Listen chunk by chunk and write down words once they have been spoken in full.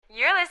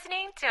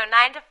listening to a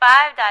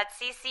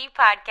 9to5.cc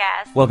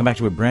podcast. Welcome back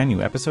to a brand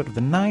new episode of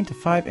the 9 to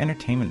 5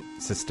 Entertainment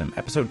System,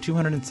 episode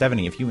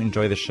 270. If you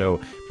enjoy the show,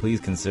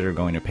 please consider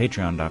going to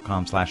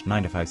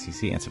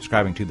patreon.com/9to5cc and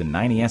subscribing to the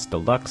 90s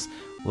Deluxe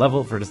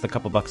level. For just a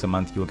couple bucks a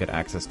month, you will get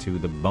access to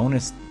the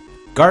bonus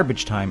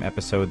Garbage Time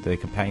episode, the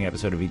companion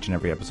episode of each and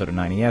every episode of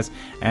 90s,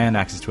 and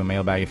access to a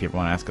mailbag if you ever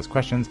want to ask us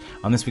questions.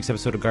 On this week's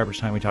episode of Garbage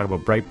Time, we talk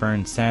about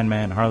Brightburn,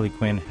 Sandman, Harley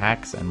Quinn,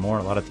 Hacks, and more.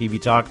 A lot of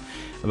TV talk.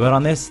 But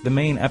on this, the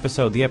main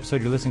episode, the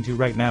episode you're listening to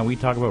right now, we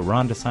talk about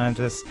Ron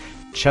DeSantis,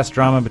 chess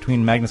drama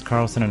between Magnus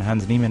Carlsen and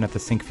Hans Niemann at the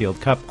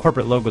Sinkfield Cup,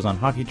 corporate logos on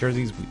hockey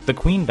jerseys, the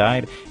Queen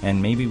died,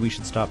 and maybe we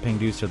should stop paying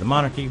dues to the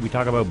monarchy. We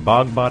talk about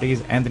bog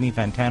bodies, Anthony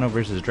Fantano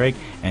versus Drake,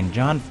 and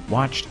John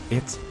watched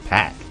It's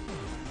Pat.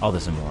 All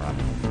this and more on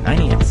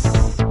 90s.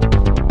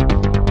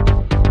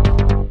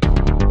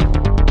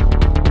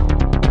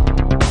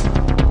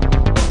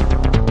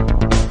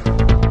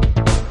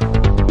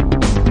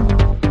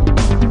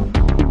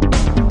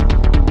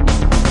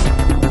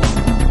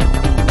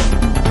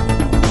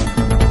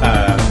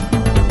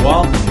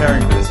 While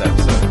preparing for this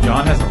episode,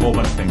 John has a whole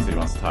bunch of things that he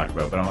wants to talk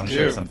about, but I want to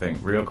share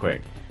something real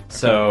quick.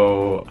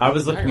 So, I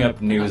was looking up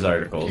news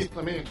articles. Keith,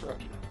 let me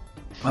interrupt you.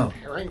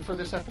 Preparing for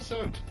this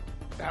episode?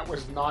 That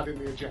was not in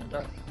the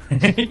agenda.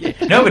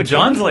 No, but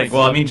John's like,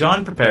 well, I mean,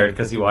 John prepared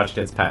because he watched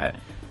It's Pat.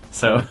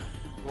 So,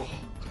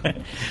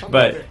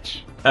 but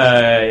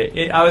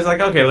I was like,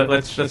 okay,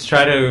 let's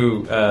try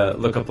to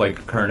look up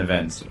like current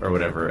events or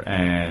whatever.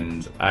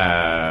 And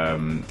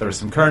there were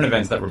some current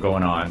events that were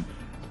going on.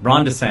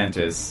 Ron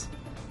DeSantis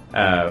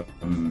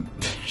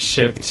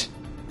shipped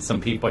some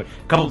people, a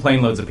couple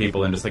plane loads of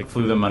people, and just like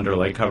flew them under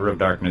like cover of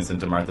darkness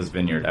into Martha's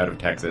Vineyard out of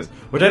Texas,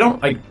 which I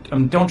don't like.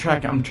 I'm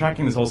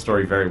tracking this whole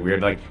story very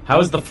weird. Like,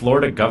 how is the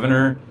Florida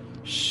governor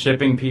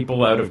shipping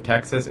people out of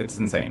Texas? It's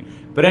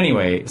insane. But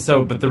anyway,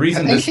 but the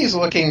reason I think he's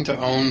looking to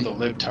own the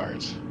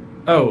libtards.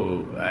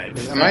 Oh,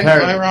 am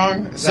I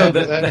wrong?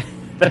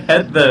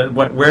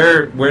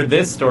 Where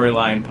this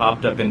storyline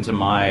popped up into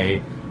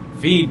my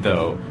feed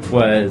though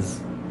was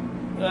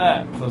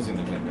closing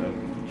the window.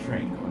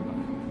 Train going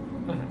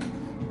by.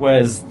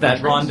 Was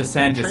that Ron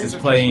DeSantis is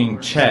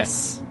playing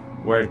chess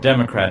where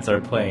Democrats are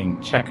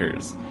playing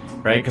checkers,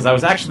 right? Because I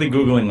was actually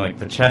Googling, like,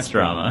 the chess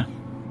drama,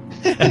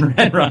 and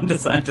read Ron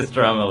DeSantis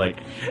drama, like,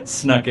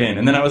 snuck in.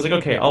 And then I was like,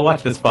 okay, I'll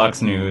watch this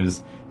Fox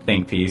News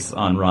think piece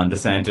on Ron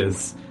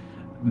DeSantis,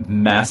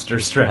 master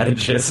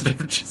strategist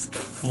of just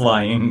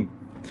flying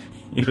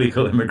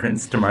illegal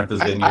immigrants to Martha's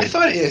Vineyard. I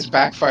thought it has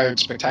backfired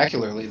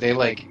spectacularly. They,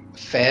 like,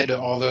 fed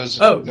all those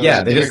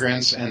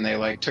immigrants, and they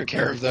like took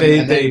care of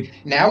them.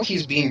 Now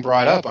he's being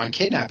brought up on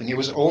kidnapping. He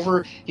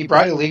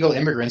brought illegal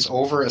immigrants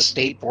over a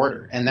state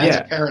border, and that's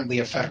apparently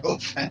a federal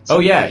offense. Oh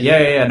yeah.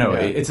 No,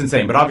 it's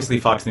insane. But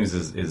obviously Fox News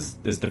is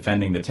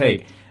defending the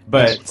take.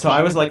 But so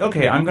I was like,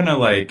 okay, I'm gonna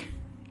like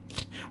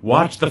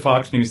watch the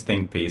Fox News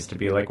think piece to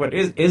be like, what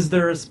is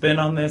there a spin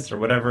on this or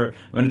whatever?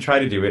 I'm gonna try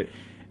to do it.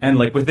 And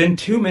like within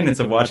 2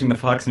 minutes of watching the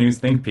Fox News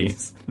think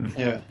piece,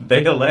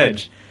 they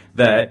allege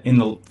that in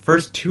the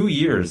first 2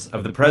 years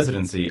of the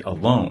presidency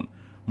alone,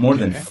 more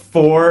than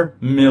 4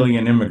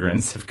 million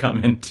immigrants have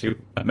come into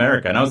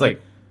America. And I was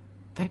like,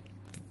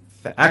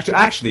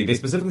 actually, they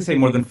specifically say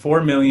more than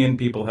 4 million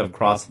people have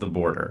crossed the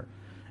border.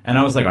 And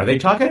I was like, are they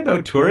talking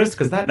about tourists?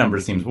 Because that number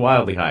seems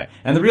wildly high.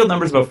 And the real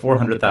number is about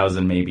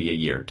 400,000 maybe a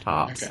year,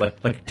 tops. Okay.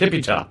 Like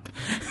tippy-top.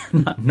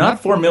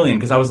 not 4 million,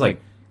 because I was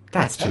like,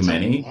 that's too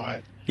many.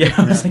 Yeah,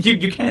 I was like,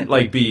 you can't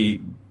like be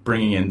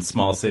bringing in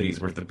small cities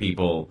worth of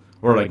people,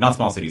 or like not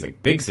small cities,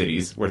 like big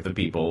cities worth of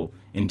people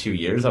in 2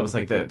 years. I was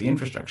like, the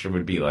infrastructure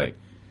would be like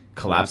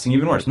collapsing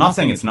even worse. Not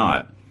saying it's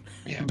not,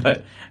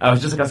 but I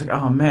was like,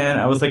 oh man,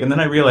 I was like, and then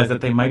I realized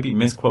that they might be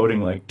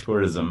misquoting like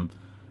tourism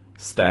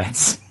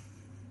stats,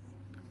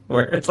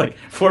 where it's like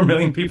 4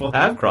 million people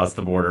have crossed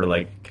the border,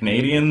 like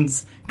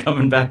Canadians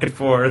coming back and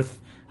forth,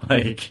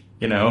 like.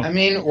 You know? I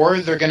mean, or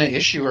they're going to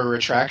issue a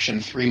retraction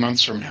 3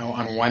 months from now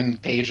on one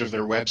page of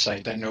their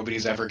website that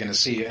nobody's ever going to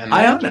see. And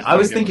I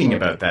was thinking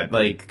about that.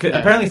 Like,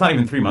 apparently it's not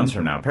even 3 months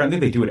from now. Apparently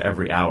they do it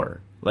every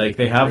hour. Like,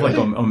 they have like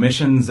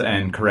omissions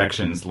and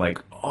corrections like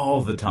all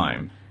the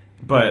time.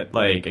 But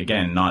like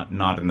again, not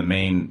in the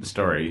main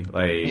story.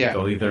 Like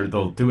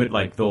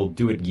they'll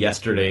do it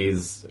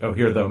yesterday's. Oh,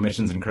 here are the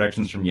omissions and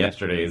corrections from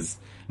yesterday's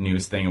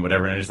news thing or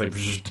whatever, and it just like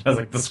has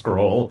like the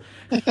scroll.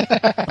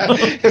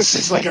 It's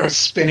just like a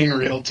spinning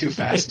reel too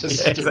fast to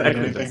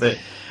exactly. That's it.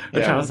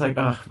 Which I was like,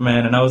 oh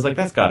man, and I was like,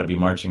 that's got to be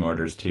marching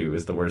orders too.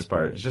 Is the worst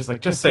part. It's just like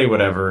just say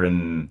whatever,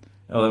 and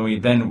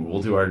then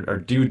we'll do our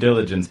due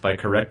diligence by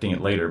correcting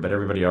it later. But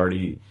everybody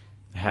already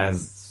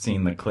has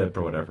seen the clip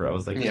or whatever. I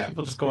was like,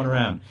 people just going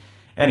around.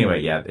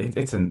 Anyway,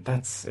 it's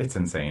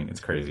insane. It's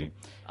crazy.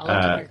 I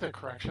like to think the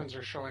corrections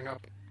are showing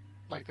up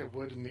like they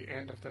would in the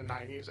end of the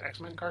 90s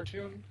X-Men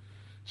cartoon.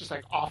 Just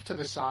like off to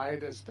the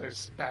side as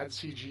this bad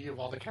CG of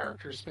all the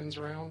characters spins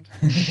around.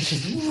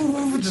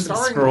 Just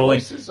starring scrolling.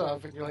 Voices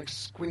of, and you're like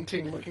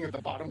squinting, looking at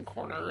the bottom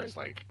corner as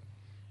like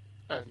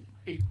an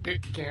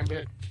 8-bit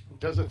Gambit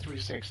does a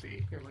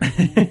 360. You're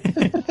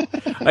like,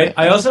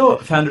 I also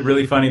found it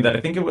really funny that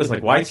I think it was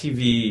like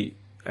YTV,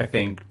 I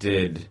think,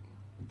 did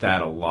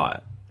that a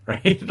lot,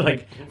 right?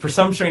 Like, for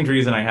some strange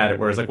reason I had it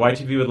where it's like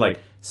YTV would like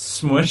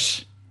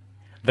smush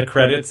the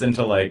credits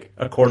into like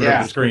a quarter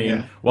of the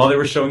screen while they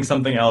were showing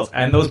something else,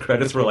 and those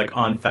credits were like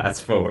on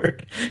fast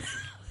forward.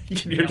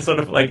 You're sort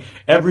of like,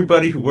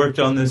 everybody who worked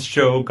on this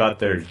show got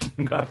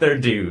their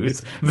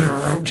dues.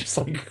 Just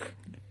like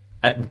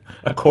at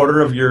a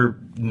quarter of your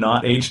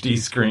not HD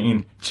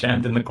screen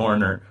jammed in the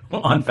corner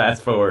on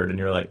fast forward, and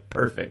you're like,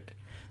 perfect.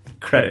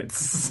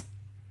 Credits.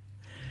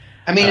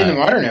 I mean, in the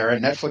modern era,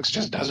 Netflix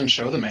just doesn't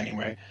show them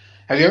anyway.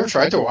 Have you ever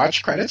tried to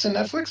watch credits in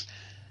Netflix?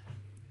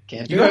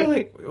 Can't do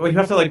it. You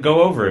have to like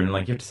go over and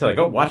like you have to say like,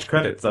 oh, watch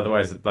credits.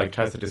 Otherwise, it like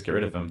tries to just get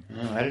rid of them.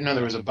 Oh, I didn't know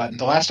there was a button.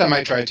 The last time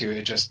I tried to,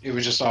 it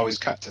was just always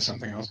cut to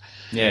something else.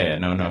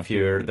 No. If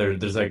you're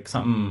there's like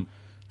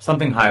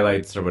something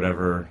highlights or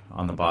whatever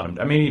on the bottom.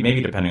 I mean,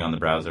 maybe depending on the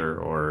browser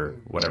or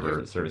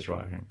whatever service you're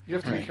watching. You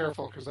have to be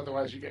careful because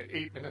otherwise you get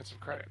 8 minutes of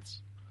credits.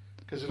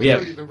 Because it'll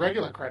show you the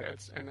regular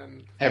credits and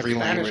then every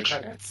Spanish language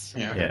credits,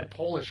 and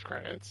Polish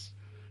credits.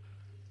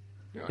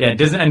 You know,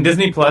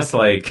 Disney Plus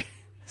like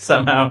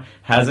somehow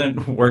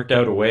hasn't worked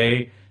out a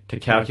way to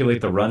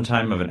calculate the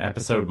runtime of an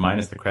episode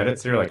minus the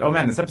credits. So you're like, oh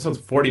man, this episode's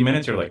 40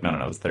 minutes. You're like, no,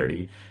 it's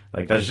 30.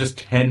 Like, that's just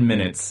 10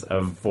 minutes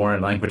of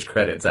foreign language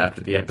credits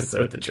after the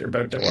episode that you're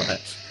about to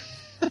watch.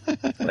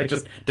 Like,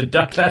 just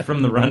deduct that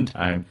from the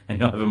runtime, and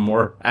you'll have a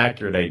more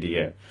accurate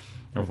idea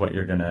of what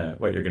you're gonna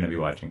be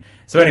watching.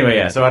 So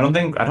anyway, so I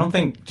don't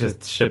think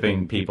just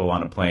shipping people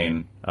on a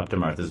plane up to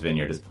Martha's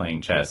Vineyard is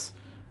playing chess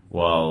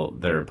while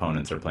their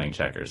opponents are playing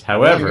checkers.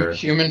 However,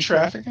 human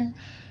trafficking.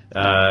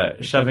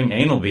 Shoving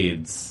anal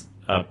beads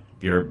up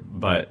your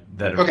butt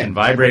that can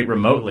vibrate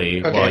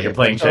remotely while you're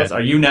playing chess.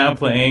 Are you now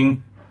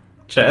playing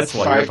chess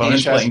while your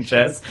opponent's playing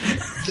chess?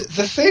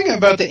 The thing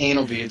about the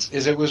anal beads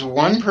is it was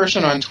one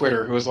person on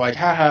Twitter who was like,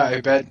 haha, I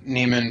bet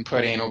Neiman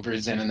put anal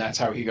beads in, and that's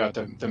how he got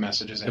the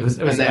messages in.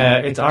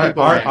 It's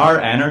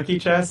our anarchy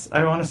chess,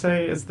 I want to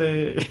say, is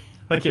the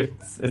like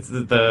it's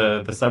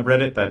the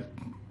subreddit that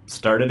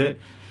started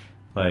it.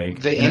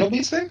 Like the anal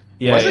beads thing?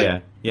 Yeah.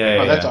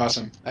 Oh, that's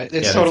awesome.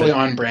 It's totally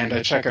on brand.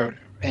 I check out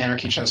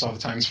Anarchy Chess all the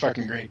time. It's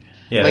fucking great.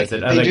 Yeah, like,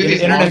 that's it. They do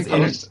these long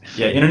posts.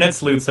 Internet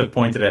sleuths have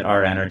pointed at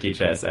our Anarchy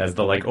Chess as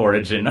the like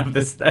origin of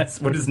this. That's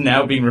what is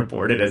now being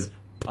reported as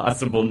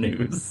possible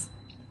news.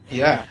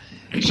 Yeah.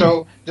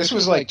 So this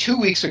was like 2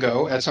 weeks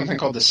ago at something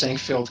called the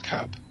Sankfield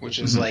Cup, which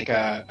is like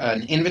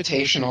an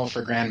invitational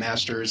for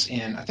grandmasters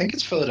in, I think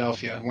it's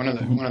Philadelphia, one of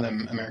the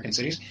American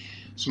cities,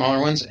 smaller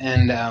ones,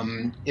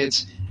 and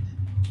it's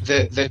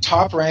the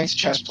top-ranked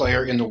chess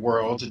player in the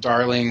world,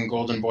 darling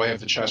golden boy of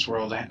the chess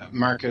world,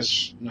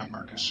 Magnus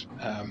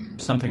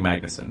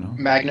Carlsen, no?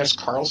 Magnus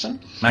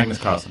Carlsen. Magnus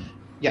Carlsen.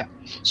 Yeah.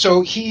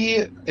 So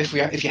if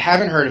you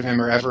haven't heard of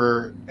him or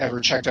ever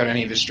checked out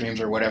any of his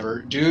streams or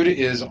whatever, dude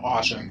is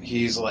awesome.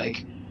 He's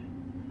like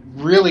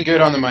really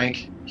good on the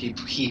mic.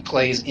 He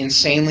plays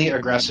insanely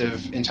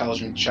aggressive,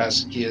 intelligent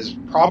chess. He is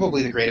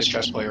probably the greatest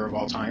chess player of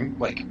all time,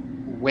 like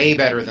way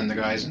better than the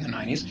guys in the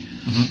 90s.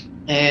 Mm-hmm.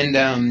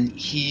 And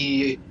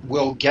he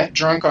will get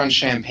drunk on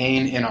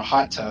champagne in a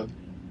hot tub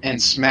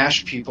and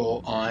smash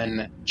people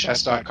on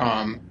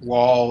chess.com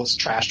while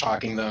trash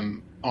talking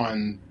them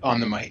on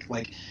the mic.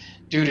 Like,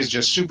 dude is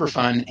just super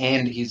fun,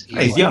 and he's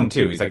like, young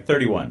too. He's like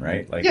 31,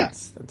 right? Like, yeah.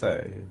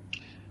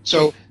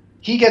 So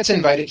he gets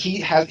invited.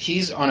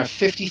 He's on a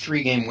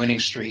 53-game winning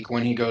streak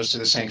when he goes to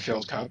the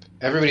Sankfield Cup.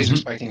 Everybody's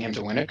expecting him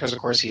to win it because, of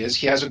course, he is.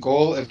 He has a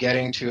goal of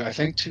getting to, I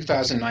think,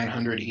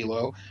 2,900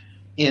 ELO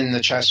in the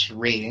chess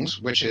ratings,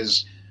 which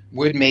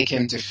would make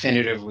him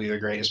definitively the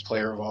greatest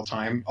player of all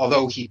time,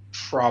 although he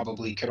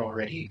probably could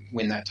already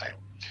win that title.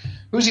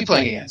 Who's he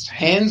playing against?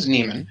 Hans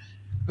Niemann,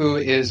 who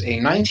is a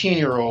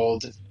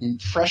 19-year-old,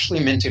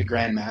 freshly minted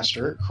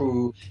grandmaster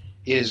who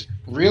is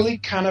really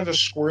kind of a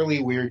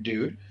squirrely, weird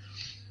dude.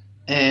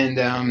 And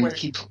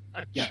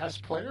chess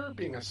player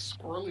being a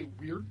squirrely,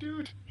 weird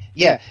dude?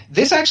 Yeah,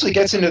 this actually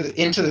gets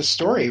into the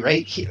story,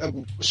 right?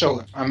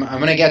 So I'm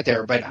going to get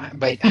there, but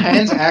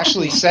Hans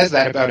actually says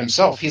that about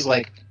himself. He's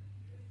like,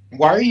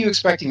 why are you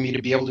expecting me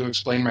to be able to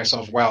explain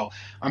myself well?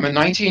 I'm a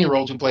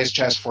 19-year-old who plays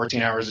chess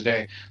 14 hours a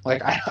day.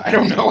 Like, I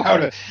don't know how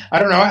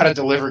to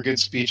deliver good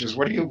speeches.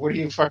 What are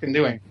you fucking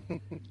doing?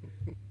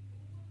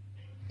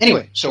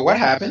 Anyway, so what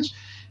happens?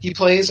 He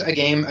plays a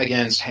game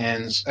against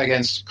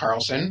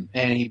Carlsen,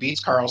 and he beats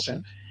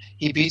Carlsen.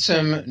 He beats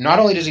him. Not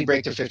only does he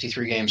break the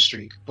 53-game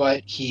streak,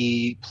 but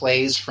he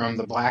plays from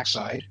the black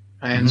side.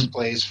 Hans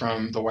plays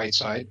from the white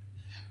side.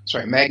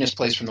 Sorry, Magnus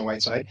plays from the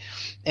white side.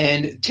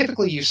 And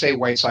typically you say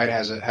white side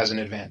has an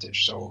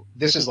advantage. So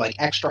this is like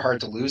extra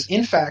hard to lose.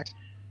 In fact,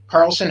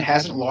 Carlsen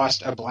hasn't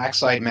lost a black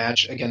side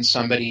match against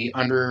somebody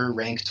under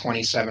rank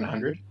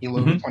 2,700,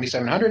 ELO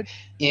 2,700,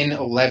 in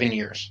 11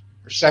 years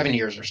or 7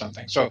 years or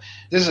something. So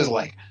this is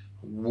like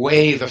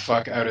way the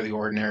fuck out of the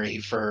ordinary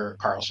for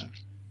Carlsen.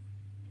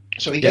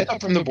 So he gets up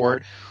from the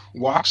board,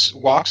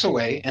 walks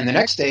away, and the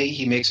next day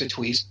he makes a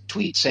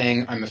tweet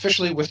saying, I'm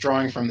officially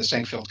withdrawing from the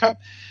Sankfield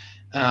Cup.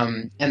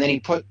 And then he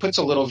puts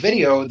a little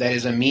video that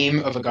is a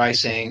meme of a guy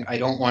saying, I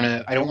don't want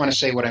to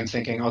say what I'm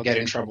thinking. I'll get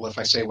in trouble if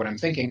I say what I'm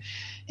thinking.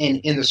 And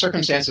in the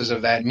circumstances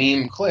of that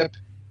meme clip,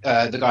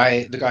 the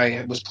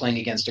guy was playing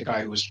against a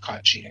guy who was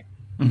caught cheating.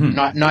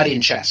 Mm-hmm. Not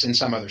in chess, in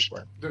some other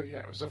sport.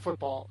 It was a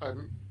football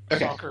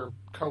soccer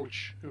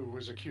coach who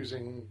was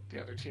accusing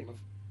the other team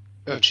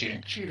of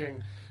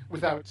cheating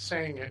without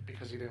saying it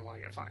because he didn't want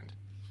to get fined.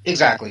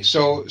 Exactly.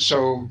 So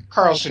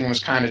Carlsen was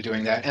kind of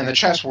doing that, and the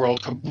chess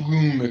world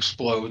kaboom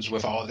explodes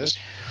with all of this.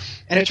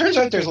 And it turns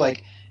out there's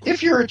like,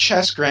 if you're a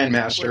chess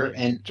grandmaster,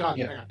 and John,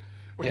 hang on.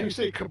 When you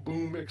say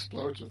kaboom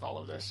explodes with all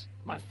of this,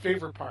 my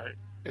favorite part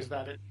is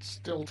that it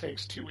still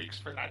takes 2 weeks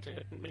for that to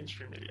hit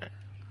mainstream media.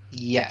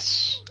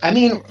 Yes. I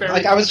mean,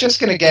 I was just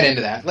going to get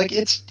into that. Like,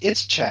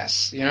 it's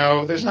chess, you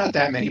know? There's not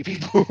that many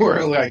people who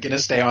are, like, going to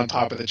stay on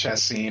top of the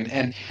chess scene.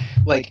 And,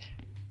 like,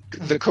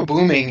 the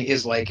kabooming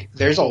is, like,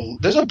 there's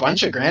a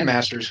bunch of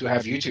grandmasters who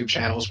have YouTube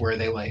channels where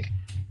they, like,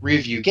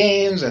 review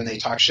games and they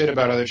talk shit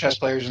about other chess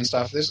players and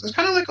stuff. There's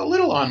kind of, like, a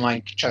little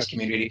online chess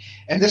community.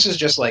 And this is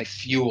just, like,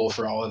 fuel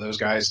for all of those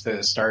guys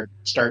to start,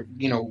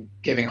 you know,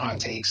 giving hot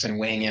takes and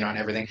weighing in on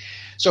everything.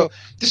 So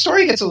the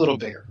story gets a little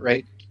bigger,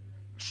 right?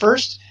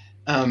 First,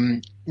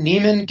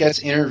 Niemann gets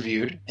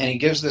interviewed, and he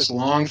gives this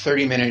long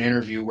 30-minute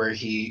interview where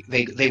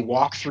they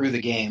walk through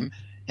the game,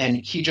 and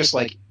he just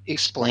like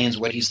explains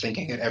what he's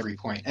thinking at every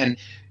point. And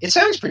it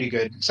sounds pretty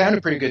good. It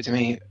sounded pretty good to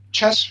me.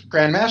 Chess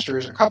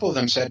grandmasters, a couple of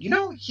them said, you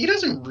know, he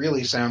doesn't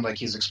really sound like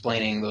he's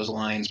explaining those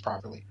lines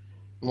properly.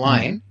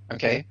 Line,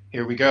 okay,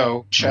 here we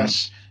go.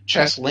 Chess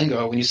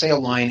lingo. When you say a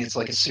line, it's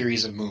like a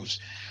series of moves.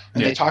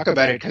 And they talk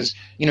about it because,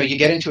 you know, you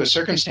get into a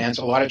circumstance,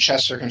 a lot of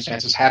chess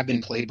circumstances have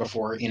been played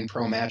before in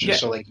pro matches. Yeah.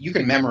 So, like, you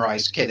can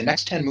memorize, okay, the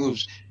next 10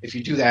 moves, if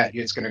you do that,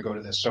 it's going to go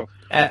to this. So,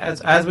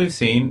 as we've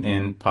seen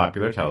in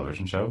popular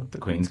television show, The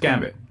Queen's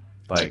Gambit.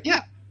 Like,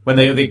 when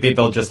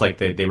they'll just, like,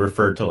 they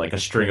refer to, like, a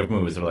string of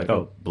moves. They're like,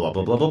 oh, blah,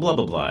 blah, blah, blah, blah,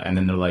 blah, blah. And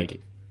then they're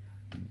like,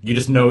 you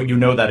just know,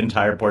 that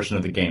entire portion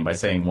of the game by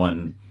saying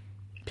one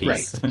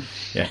piece. Right.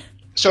 Yeah.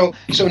 So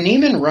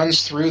Niemann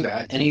runs through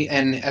that,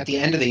 and at the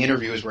end of the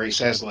interview is where he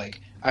says,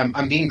 like,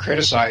 I'm being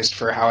criticized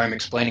for how I'm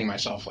explaining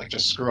myself. Like,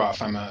 just screw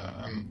off. I'm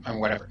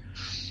whatever.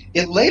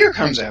 It later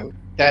comes out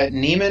that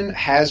Niemann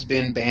has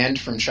been banned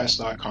from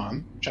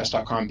chess.com.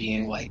 Chess.com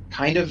being like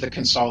kind of the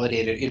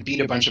consolidated. It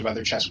beat a bunch of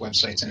other chess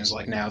websites and is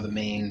like now the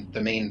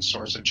main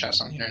source of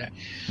chess on the internet.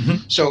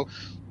 Mm-hmm. So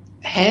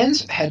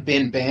Hans had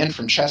been banned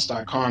from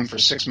chess.com for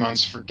 6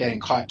 months for getting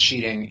caught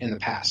cheating in the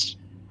past.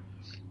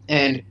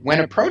 And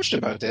when approached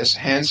about this,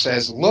 Hans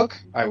says, look,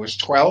 I was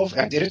 12.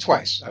 I did it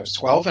twice. I was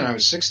 12 and I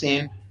was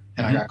 16.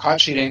 And I got caught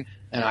cheating,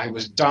 and I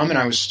was dumb and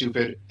I was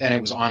stupid, and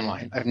it was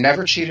online. I've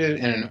never cheated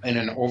in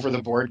an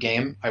over-the-board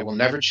game. I will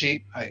never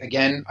cheat.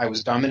 I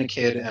was dumb and a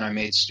kid, and I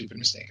made a stupid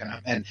mistake.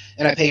 And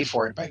I paid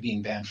for it by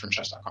being banned from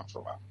chess.com for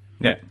a while.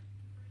 Yeah.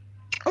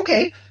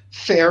 Okay,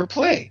 fair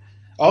play.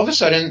 All of a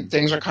sudden,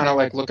 things are kind of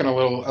like looking a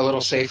little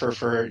safer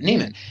for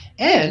Niemann.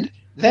 And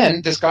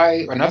then this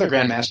guy, another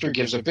grandmaster,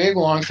 gives a big,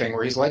 long thing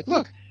where he's like,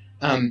 look,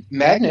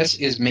 Magnus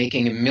is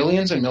making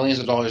millions and millions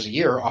of dollars a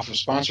year off of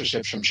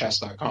sponsorships from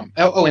chess.com.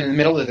 In the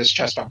middle of this,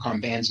 chess.com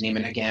bans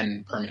Niemann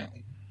again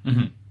permanently.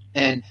 Mm-hmm.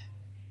 And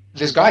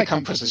this guy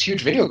puts this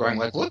huge video going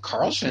like, look,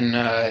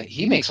 Carlsen,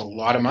 he makes a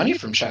lot of money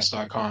from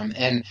chess.com.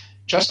 And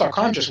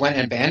chess.com just went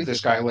and banned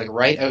this guy like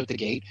right out the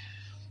gate.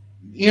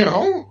 You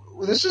know,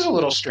 this is a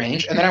little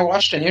strange. And then I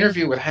watched an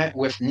interview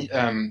with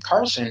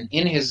Carlsen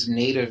in his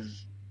native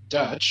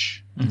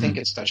Dutch. Mm-hmm. I think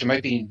it's Dutch. It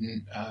might be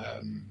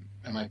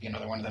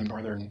another one of them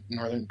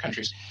northern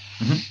countries,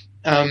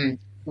 mm-hmm.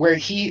 Where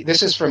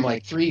this is from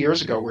like 3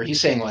 years ago, where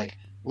he's saying like,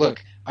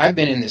 look, I've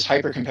been in this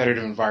hyper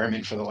competitive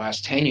environment for the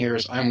last 10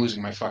 years. I'm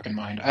losing my fucking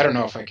mind. I don't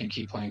know if I can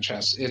keep playing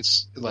chess.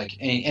 It's like,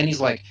 and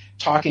he's like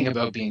talking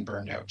about being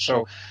burned out.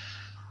 So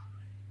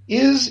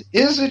is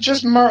it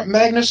just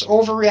Magnus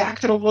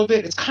overreacted a little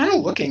bit? It's kind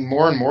of looking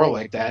more and more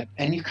like that.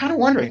 And you're kind of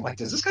wondering, like,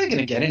 is this guy going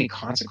to get any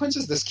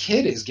consequences? This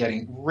kid is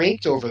getting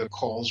raked over the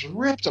coals,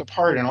 ripped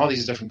apart in all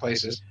these different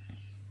places.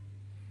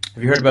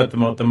 Have you heard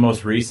about the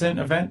most recent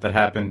event that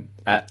happened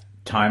at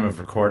time of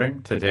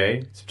recording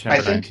today,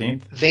 September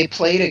 19th? They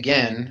played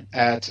again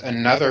at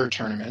another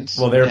tournament.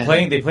 Well,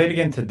 they played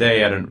again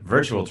today at a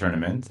virtual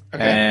tournament,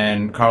 okay.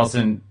 And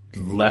Carlsen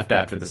left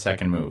after the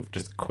second move,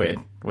 just quit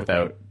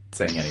without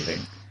saying anything.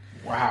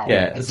 Wow.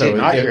 Yeah, I did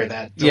not hear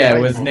that. Yeah,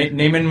 it was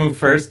Niemann moved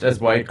first as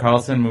white,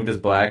 Carlsen moved as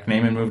black,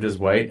 Niemann moved as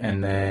white,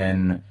 and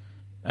then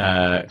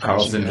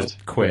Carlsen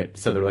just quit.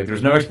 So they're like,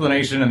 there's no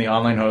explanation, and the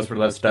online hosts were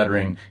left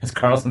stuttering as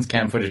Carlsen's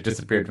cam footage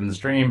disappeared from the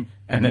stream,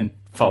 and then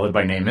followed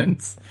by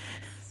Niemann's.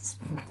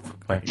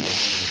 Like,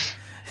 just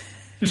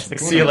like,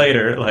 see you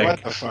later. Like,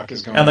 what the fuck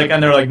is going on?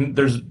 And they're like,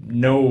 there's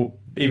no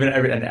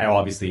and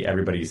obviously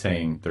everybody's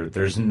saying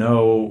there's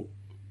no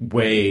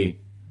way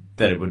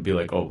that it would be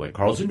like, oh, like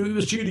Carlsen knew he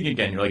was cheating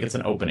again. You're like, it's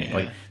an opening.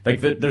 Yeah.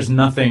 Like there's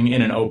nothing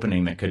in an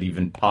opening that could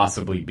even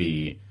possibly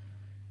be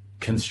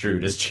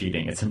construed as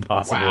cheating. It's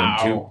impossible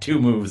in two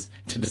moves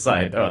to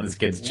decide, oh, this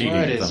kid's cheating.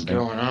 What or is something.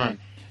 going on?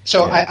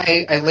 So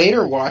I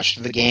later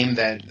watched the game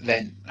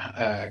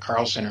that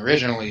Carlson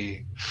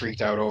originally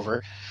freaked out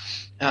over,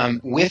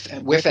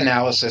 with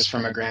analysis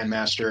from a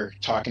grandmaster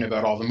talking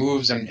about all the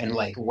moves and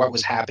like what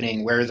was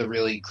happening, where the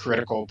really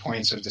critical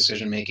points of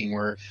decision making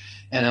were,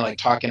 and then like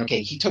talking.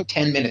 Okay, he took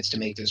 10 minutes to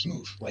make this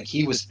move. Like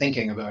he was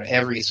thinking about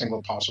every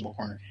single possible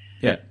corner.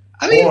 Yeah,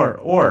 I mean,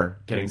 or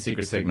getting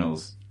secret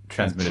signals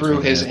transmitted through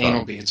his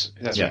anal beads.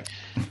 That's right.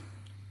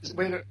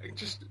 Wait,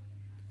 just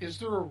is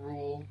there a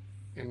rule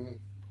in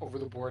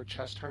over-the-board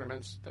chess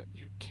tournaments that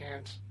you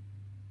can't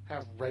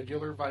have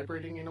regular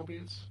vibrating anal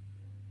beads?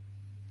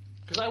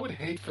 Because I would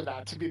hate for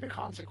that to be the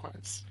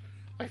consequence.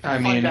 Like, I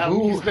mean,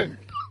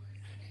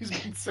 he's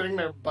been sitting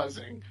there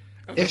buzzing.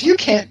 If you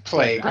can't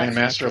play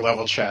Grandmaster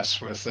level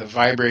chess with the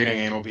vibrating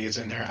anal beads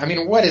in there, I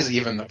mean, what is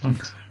even the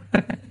point?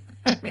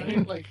 I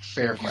mean, like,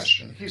 fair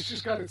question. He's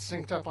just got it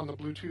synced up on the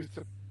Bluetooth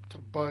to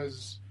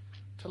buzz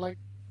to, like,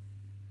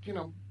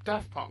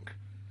 Daft Punk.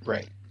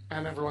 Right.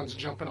 And everyone's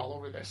jumping all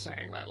over this,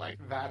 saying that, like,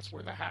 that's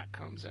where the hack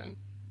comes in.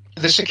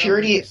 The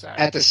security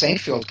at the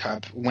Saintfield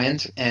Cup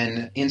went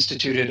and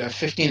instituted a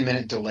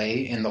 15-minute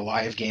delay in the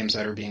live games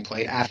that are being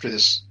played after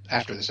this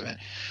event.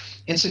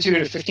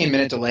 Instituted a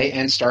 15-minute delay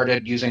and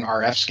started using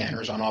RF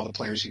scanners on all the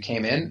players who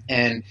came in,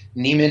 and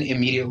Neiman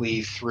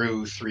immediately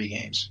threw 3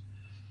 games.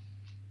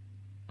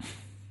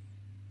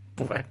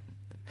 What?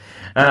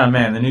 Oh,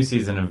 man, the new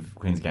season of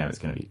Queen's Gambit is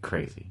going to be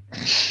crazy.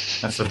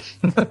 That's what...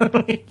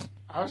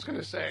 I was going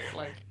to say,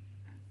 like,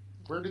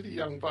 where do the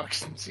Young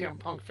Bucks and CM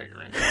Punk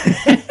figure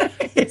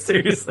in?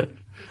 Seriously.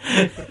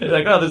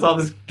 Like, oh, there's all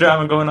this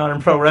drama going on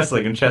in pro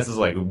wrestling, and chess is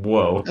like,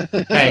 whoa,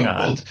 hang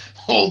on.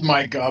 hold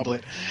my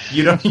goblet.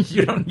 You don't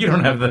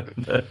have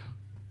the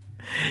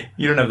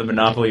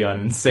monopoly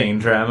on insane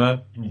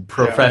drama,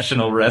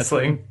 professional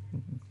wrestling.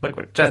 Look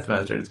what Chess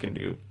Masters can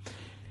do.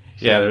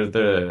 Yeah, there's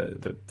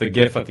the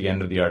GIF at the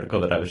end of the article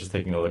that I was just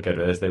taking a look at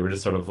this. They were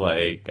just sort of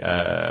like,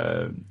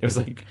 it was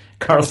like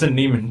Carlson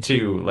Neiman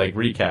 2, like,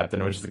 recapped,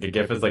 and it was just like a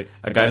GIF. It's like,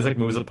 a guy just like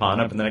moves a pawn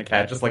up, and then a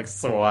cat just like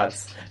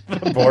swats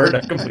the board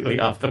completely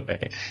off the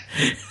way.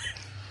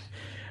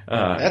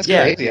 That's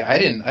crazy. I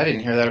didn't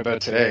hear that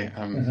about today.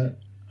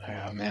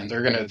 Oh man,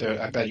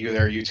 I bet you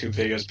there are YouTube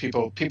videos.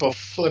 People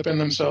flipping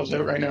themselves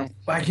out right now.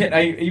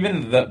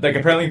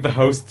 Apparently the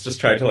hosts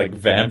just tried to like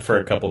vamp for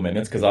a couple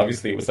minutes, because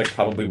obviously it was like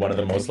probably one of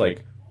the most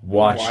like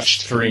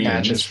watched streams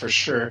matches for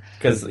sure.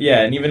 Because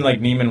and even like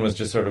Neiman was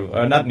just sort of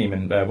not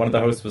Neiman, one of the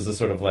hosts was just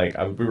sort of like,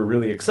 we were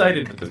really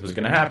excited that this was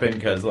going to happen,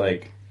 because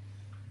like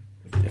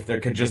if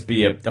there could just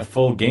be a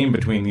full game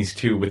between these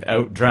two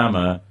without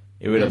drama,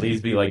 it would at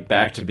least be like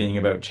back to being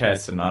about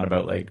chess and not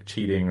about like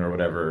cheating or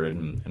whatever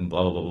and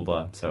blah blah blah blah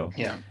blah. So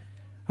yeah,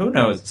 who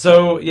knows?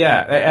 So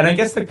yeah, and I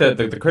guess like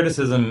the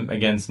criticism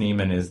against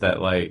Neiman is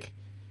that like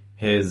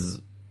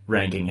his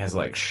ranking has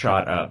like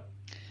shot up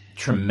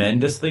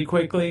tremendously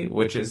quickly,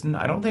 which is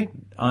I don't think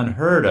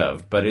unheard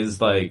of, but is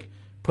like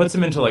puts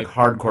him into like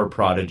hardcore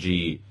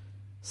prodigy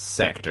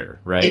sector,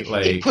 right?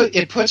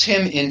 It puts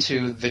him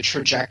into the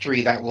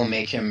trajectory that will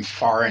make him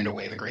far and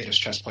away the greatest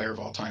chess player of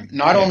all time.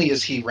 Not only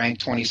is he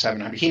ranked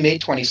 2,700, he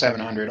made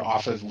 2,700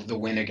 off of the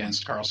win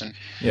against Carlsen.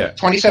 Yeah,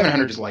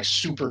 2,700 is like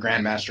super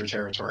grandmaster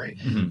territory,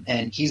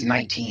 and he's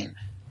 19.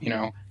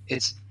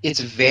 It's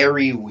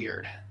very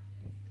weird.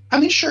 I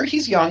mean, sure,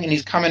 he's young and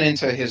he's coming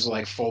into his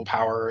like full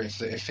power,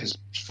 if his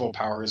full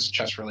power is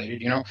chess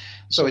related,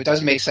 So it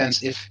does make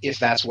sense if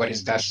that's what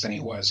his destiny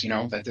was,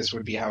 that this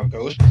would be how it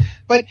goes.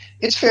 But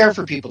it's fair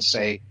for people to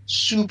say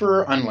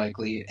super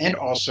unlikely, and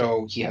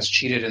also he has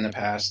cheated in the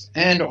past,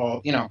 and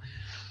all,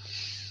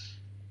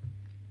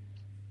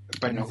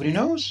 But nobody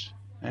knows,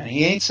 and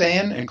he ain't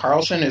saying. And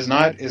Carlsen is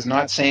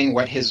not saying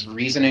what his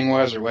reasoning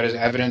was or what his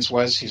evidence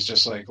was. He's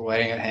just like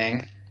letting it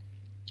hang.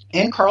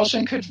 And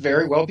Carlsen could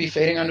very well be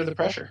fading under the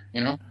pressure,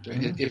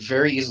 It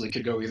very easily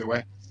could go either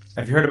way.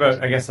 Have you heard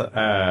about, I guess,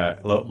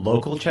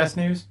 local chess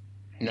news?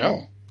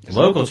 No.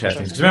 Local chess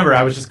news. Because remember,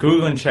 I was just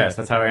Googling chess.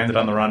 That's how I ended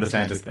on the Ron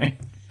DeSantis thing.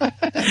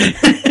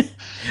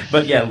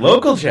 But yeah,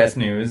 local chess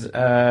news.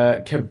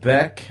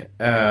 Quebec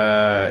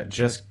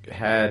just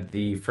had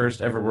the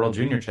first ever World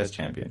Junior Chess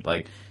Champion.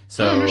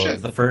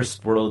 The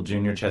first World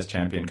Junior Chess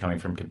Champion coming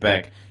from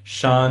Quebec,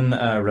 Sean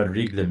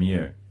Rodrigue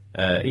Lemieux.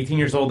 18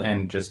 years old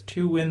and just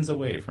 2 wins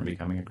away from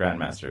becoming a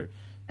grandmaster.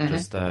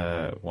 Just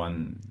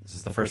won. This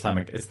is the first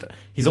time.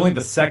 He's only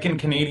the second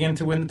Canadian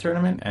to win the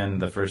tournament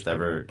and the first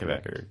ever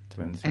Quebecer to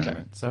win the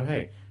tournament. So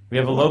hey, we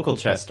have a local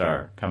chess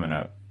star coming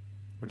up,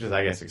 which is,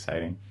 I guess,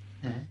 exciting.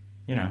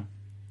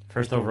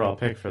 First overall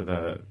pick for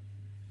the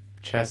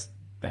chess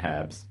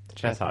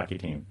hockey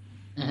team.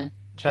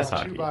 Chess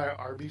Brought hockey. to you by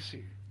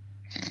RBC.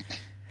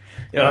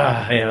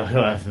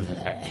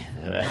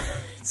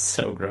 It's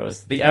so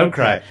gross. The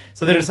outcry.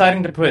 So they're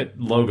deciding to put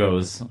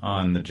logos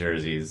on the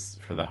jerseys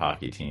for the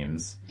hockey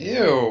teams.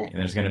 Ew. And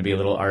there's going to be a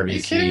little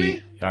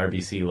RBC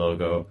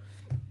logo.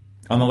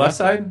 On the left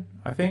side,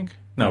 I think?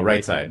 No,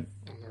 right side.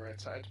 On the right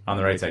side. On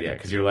the right side, yeah,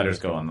 because your letters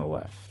go on the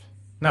left.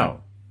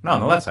 No, on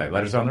the left side.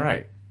 Letters are on the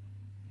right.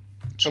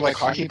 So, like,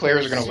 hockey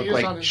players are going to look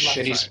like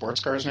shitty sports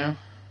cars now?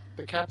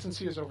 The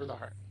captaincy is over the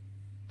heart.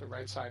 The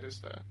right side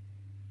is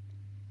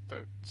the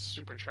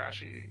super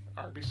trashy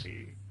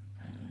RBC.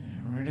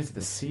 Where does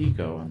the C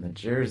go on the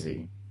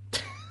jersey?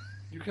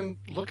 You can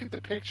look at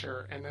the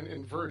picture and then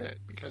invert it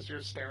because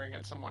you're staring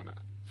at someone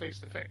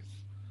face to face.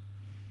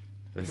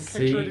 You can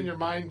picture it in your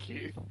mind,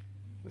 Keith.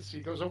 The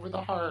C goes over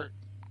the heart.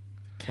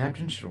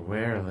 Captain should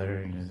wear a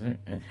lettering.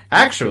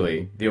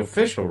 Actually, the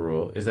official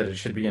rule is that it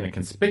should be in a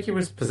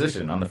conspicuous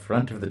position on the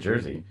front of the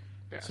jersey.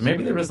 Yes. So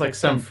maybe there was like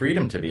some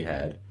freedom to be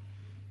had.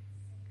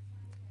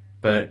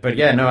 But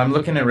yeah, no, I'm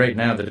looking at right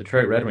now. The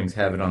Detroit Red Wings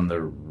have it on the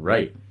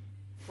right.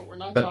 But we're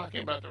not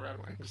talking about the Red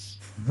Wings.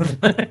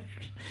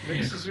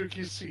 Nick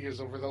Suzuki's C is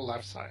over the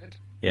left side.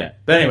 Yeah,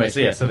 but anyway,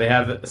 so they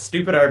have a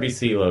stupid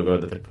RBC logo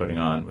that they're putting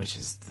on, which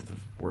is the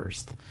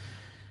worst.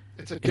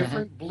 It's a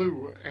different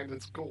blue, and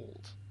it's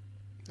gold.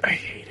 I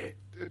hate it.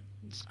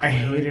 I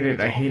hated it.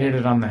 I hated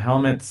it on the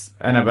helmets,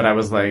 but I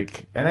was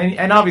like,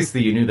 and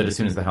obviously you knew that as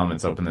soon as the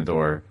helmets opened the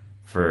door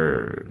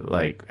for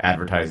like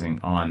advertising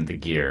on the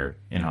gear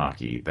in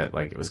hockey, that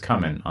like it was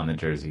coming on the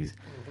jerseys.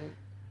 Mm-hmm.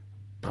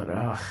 But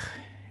I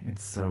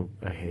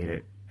hate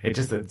it.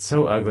 It's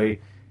so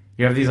ugly.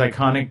 You have these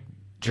iconic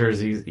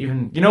jerseys.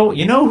 Even you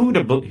know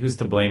who's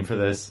to blame for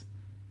this?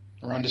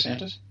 Ron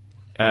DeSantis?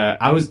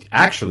 I was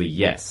actually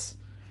yes.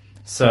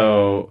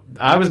 So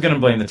I was going to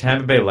blame the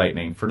Tampa Bay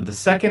Lightning for the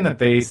second that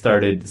they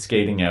started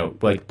skating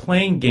out, like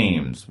playing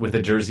games with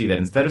a jersey that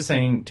instead of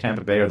saying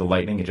Tampa Bay or the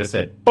Lightning, it just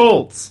said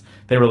Bolts.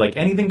 They were like,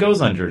 anything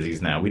goes on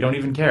jerseys now. We don't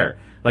even care.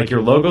 Like,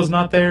 your logo's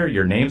not there,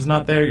 your name's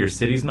not there, your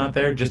city's not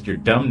there, just your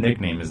dumb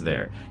nickname is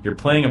there. You're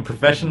playing a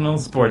professional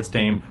sports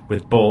team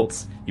with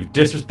Bolts. You've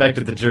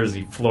disrespected the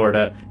jersey,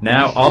 Florida.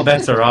 Now all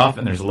bets are off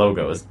and there's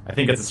logos. I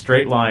think it's a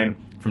straight line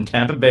from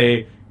Tampa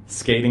Bay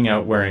skating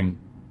out wearing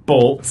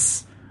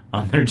Bolts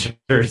on their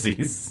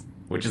jerseys,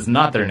 which is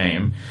not their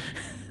name.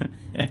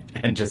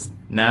 And just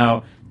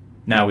now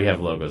we have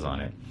logos on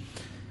it.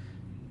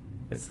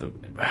 It's going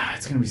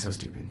to be so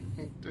stupid.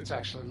 It's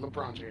actually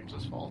LeBron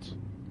James' fault.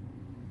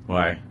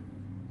 Why?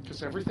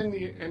 Because everything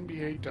the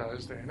NBA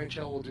does, the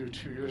NHL will do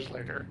 2 years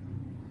later.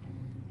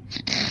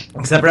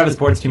 Except for have a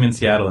sports team in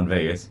Seattle and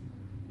Vegas.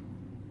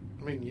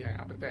 I mean,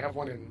 yeah, but they have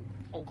one in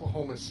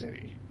Oklahoma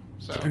City.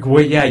 So.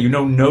 Wait, yeah,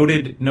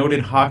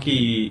 noted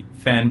hockey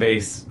fan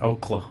base,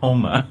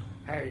 Oklahoma.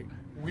 Hey,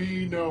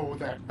 we know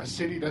that a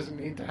city doesn't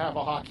need to have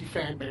a hockey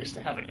fan base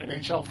to have an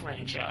NHL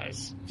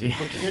franchise. Yeah.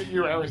 Looking at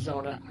you,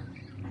 Arizona.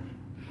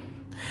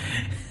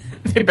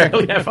 They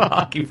barely have a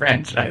hockey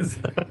franchise,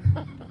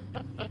 though.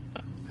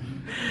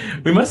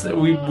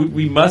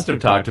 We must have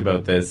talked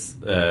about this,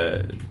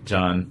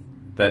 John,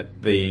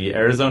 that the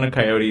Arizona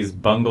Coyotes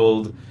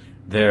bungled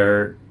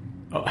their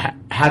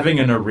having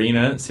an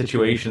arena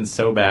situation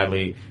so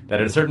badly that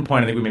at a certain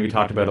point, I think we maybe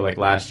talked about it like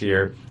last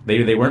year,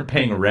 they weren't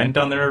paying rent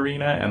on their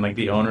arena, and like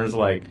the owners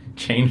like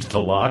changed the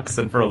locks,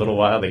 and for a little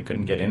while they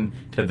couldn't get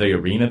into the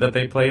arena that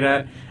they played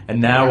at.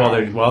 And now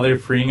while they're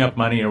freeing up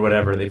money or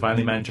whatever, they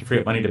finally managed to free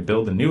up money to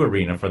build a new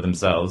arena for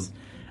themselves.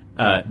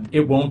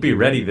 It won't be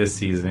ready this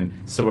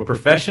season, so a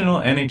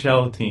professional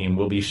NHL team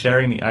will be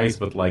sharing the ice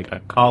with like a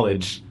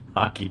college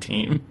hockey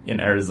team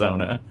in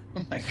Arizona.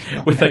 Oh my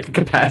God. With like a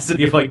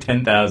capacity of like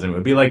 10,000. It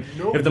would be like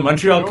if the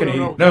Montreal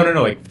Canadiens...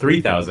 No, like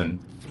 3,000.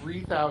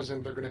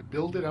 3,000. They're going to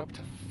build it up to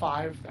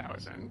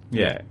 5,000.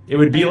 Yeah, it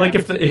would be like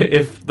if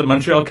the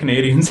Montreal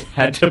Canadiens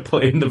had to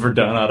play in the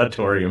Verdun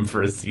Auditorium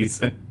for a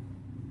season.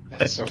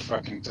 That's so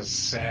fucking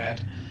just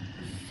sad.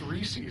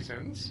 3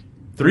 seasons.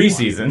 3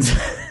 seasons.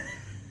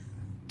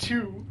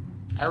 2,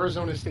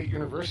 Arizona State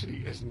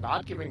University is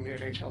not giving the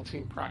NHL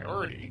team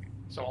priority.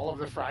 So all of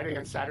the Friday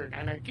and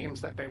Saturday night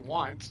games that they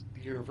want,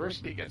 the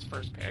university gets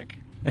first pick.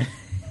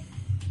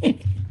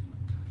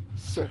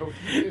 So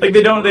like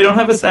they don't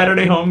have a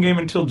Saturday home game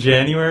until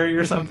January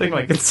or something.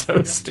 Like it's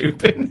so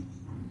stupid.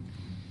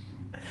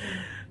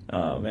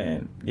 Oh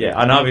man, yeah,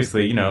 and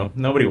obviously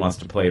nobody wants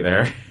to play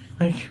there.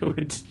 Like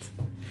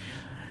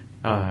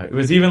it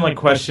was even like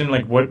questioned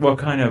like what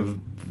kind of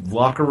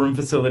locker room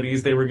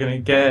facilities they were gonna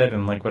get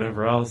and like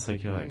whatever else.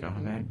 Like you're like, oh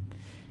man.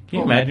 Can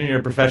you imagine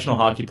you're a professional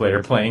hockey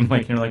player playing,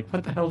 like, you're like,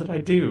 what the hell did I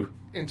do?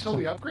 Until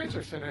the upgrades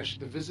are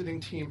finished, the visiting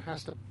team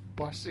has to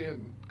bus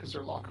in because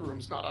their locker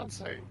room's not on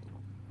site.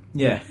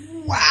 Yeah.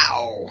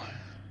 Wow.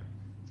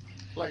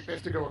 Like, they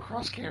have to go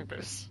across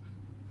campus.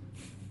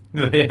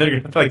 Yeah, they're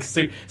going to, like,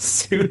 suit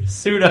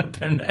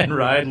up and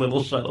ride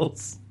little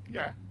shuttles.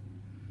 Yeah.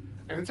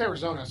 And it's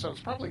Arizona, so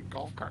it's probably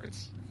golf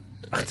carts.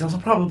 It's also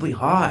probly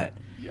hot.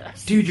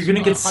 Yes. Dude, you're going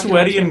to get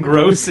sweaty and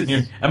gross in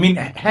your... I mean,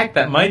 heck,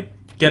 that might...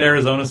 get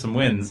Arizona some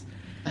wins.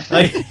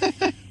 Like,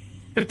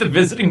 if the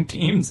visiting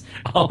team's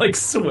all, like,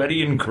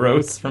 sweaty and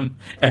gross from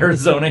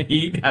Arizona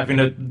heat, having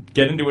to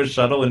get into a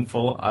shuttle in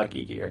full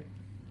hockey gear.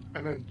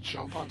 And then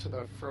jump onto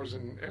the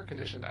frozen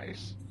air-conditioned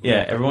ice.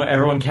 Yeah,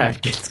 everyone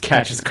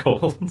catches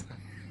cold.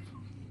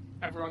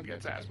 Everyone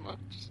gets asthma.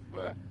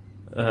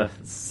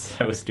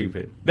 So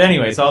stupid. But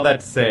anyways, all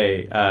that to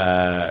say,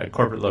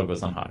 corporate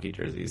logos on hockey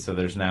jerseys. So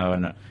there's now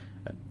an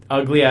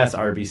ugly-ass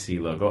RBC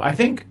logo. I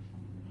think...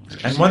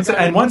 And once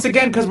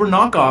again, because we're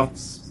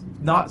knockoffs,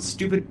 not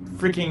stupid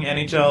freaking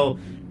NHL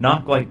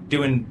not like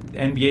doing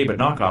NBA but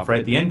knockoff,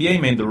 right? The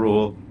NBA made the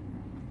rule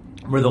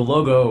where the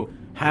logo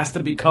has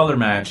to be color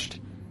matched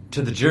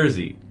to the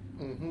jersey.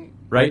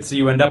 Right, so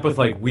you end up with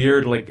like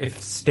weird, like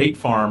if State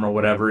Farm or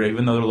whatever,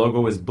 even though their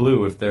logo is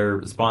blue, if they're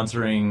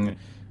sponsoring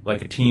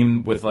like a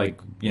team with like,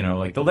 you know,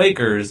 like the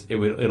Lakers,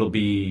 it'll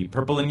be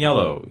purple and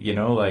yellow. You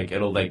know, like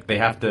it'll like they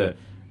have to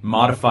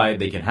modify.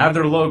 They can have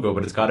their logo,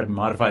 but it's got to be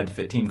modified to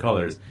fit team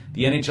colors.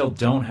 The NHL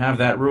don't have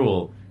that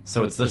rule,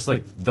 so it's just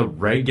like the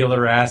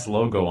regular ass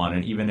logo on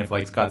it. Even if,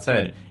 like Scott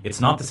said,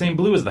 it's not the same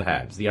blue as the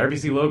Habs. The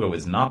RBC logo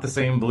is not the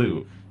same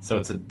blue,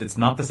 so it's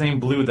not the same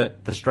blue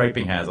that the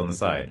striping has on the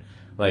side,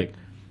 like.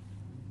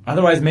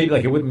 Otherwise, maybe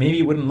like it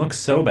wouldn't look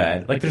so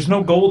bad. Like, there's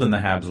no gold in the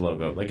Habs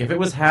logo. Like, if it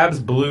was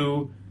Habs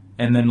blue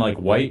and then like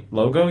white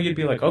logo, you'd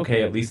be like,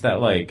 okay, at least that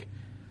like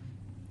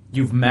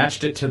you've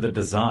matched it to the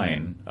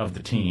design of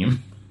the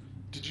team.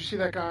 Did you see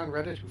that guy on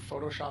Reddit who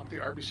photoshopped the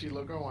RBC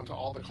logo onto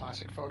all the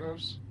classic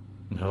photos?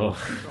 No.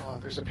 Oh,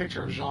 there's a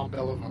picture of Jean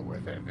Beliveau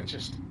with it.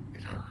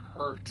 It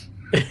hurt.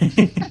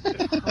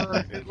 It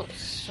hurt. It looked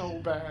so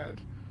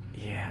bad.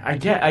 Yeah,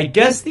 I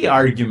guess the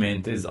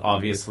argument is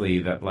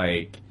obviously that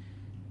like.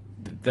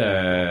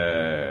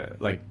 The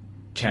like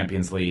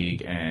Champions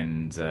League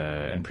and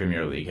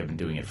Premier League have been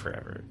doing it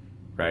forever,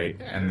 right?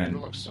 Yeah, and then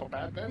it looks so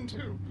bad then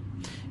too.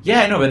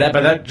 Yeah, I know, but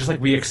that just like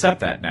we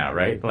accept that now,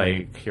 right?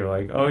 Like you're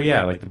like, oh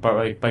yeah, like the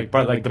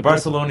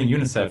Barcelona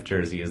UNICEF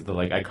jersey is the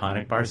like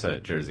iconic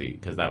Barca jersey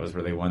because that was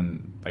where they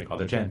won like all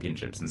their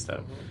championships and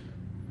stuff.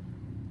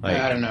 Like,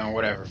 I don't know,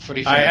 whatever.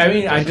 I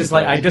mean, I just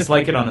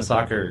like it on a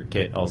soccer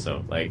kit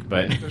also, like,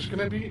 but there's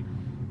gonna be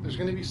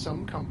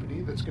some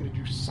company that's gonna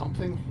do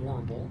something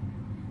horrible.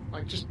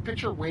 Like, just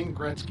picture Wayne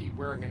Gretzky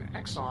wearing an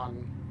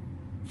Exxon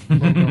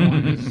logo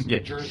on his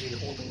jersey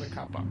holding the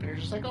cup up. And you're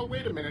just like, oh,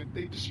 wait a minute,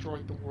 they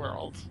destroyed the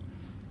world.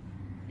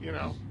 You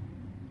know?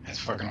 That's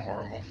fucking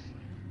horrible.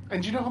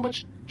 And do you know how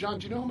much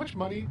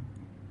money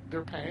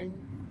they're paying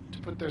to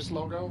put this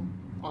logo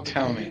on the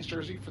Canadiens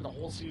jersey for the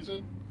whole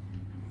season?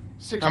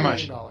 $6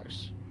 million.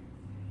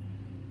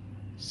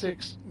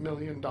 $6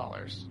 million.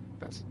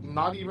 That's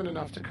not even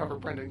enough to cover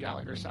Brendan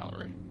Gallagher's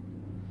salary.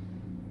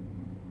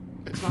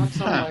 It's not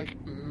some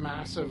like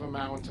massive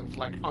amount of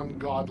like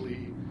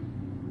ungodly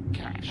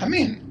cash. I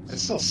mean,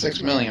 it's still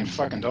 $6 million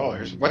fucking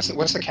dollars. What's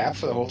the cap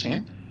for the whole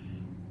team?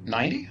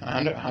 90?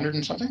 100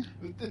 and something?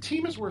 The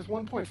team is worth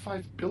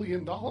 $1.5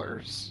 billion.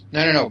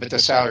 No, but the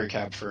salary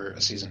cap for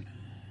a season.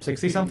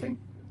 60 something?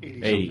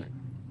 80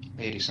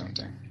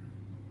 something.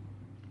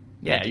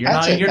 Yeah,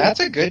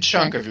 that's a good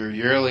chunk of your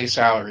yearly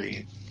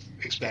salary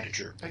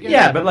expenditure. Again,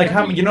 yeah, but like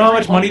how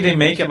much money they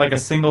make at like a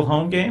single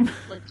home game?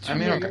 Like $2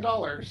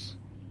 million.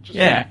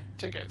 Just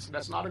tickets.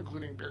 That's not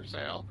including beer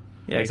sale.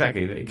 Yeah,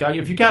 exactly.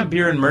 If you count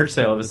beer and merch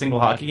sale of a single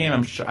hockey game,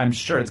 I'm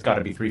sure it's got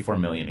to be $3-4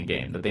 million a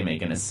game that they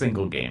make in a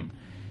single game.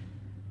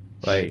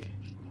 Like,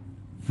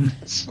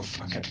 it's so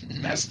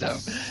fucking messed up.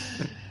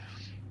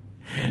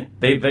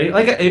 they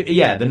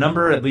the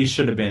number at least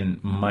should have been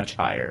much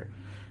higher.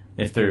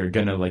 If they're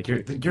gonna like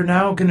you're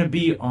now gonna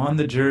be on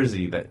the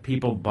jersey that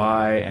people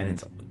buy and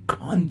it's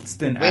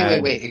constant.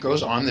 Wait! It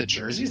goes on the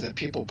jerseys that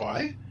people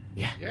buy.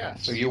 Yeah.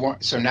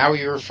 So now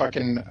you're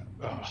fucking.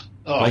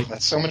 Like,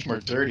 that's so much more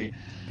dirty.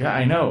 Yeah,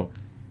 I know.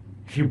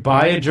 If you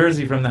buy a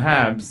jersey from the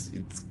Habs,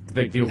 it's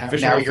like the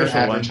official. Now you're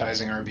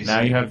advertising one. RBC.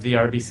 Now you have the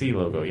RBC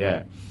logo.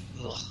 Yeah.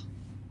 Ugh.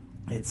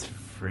 It's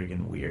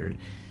friggin' weird.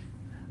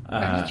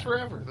 And it's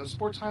forever. Those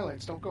sports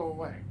highlights don't go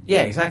away.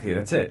 Yeah, exactly.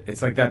 That's it.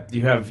 It's like that.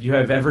 You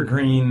have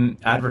evergreen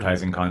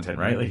advertising content,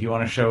 right? Like you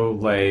want to show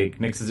like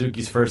Nick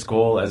Suzuki's first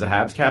goal as a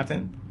Habs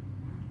captain.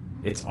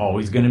 It's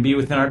always going to be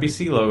with an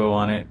RBC logo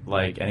on it.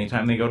 Like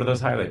anytime they go to those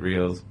highlight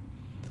reels.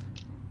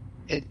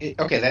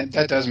 Okay,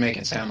 that does make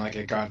it sound like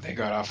they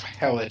got off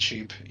hella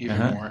cheap even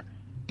more.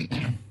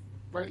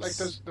 Right, like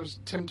those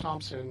Tim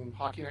Thompson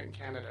Hockey Night in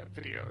Canada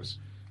videos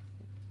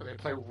where they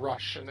play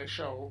Rush and they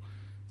show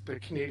the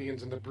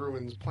Canadians and the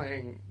Bruins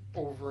playing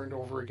over and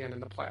over again in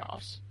the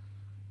playoffs.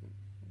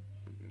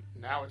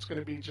 Now it's going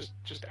to be just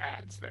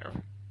ads there,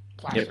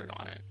 plastered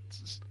on it. It's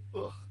just,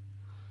 ugh.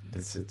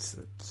 It's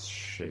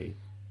shitty.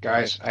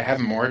 Guys, I have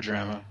more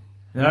drama.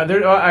 No,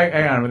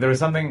 hang on. There was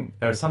something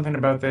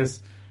about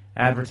this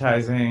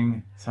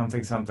advertising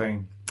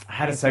something. I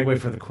had a segue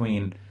for the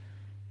Queen.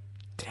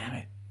 Damn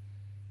it.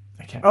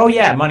 I can't. Oh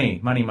yeah,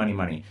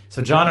 money.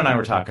 So John and I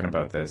were talking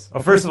about this. Oh,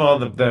 first of all,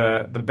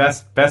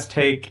 the best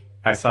take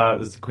I saw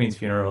was the Queen's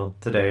funeral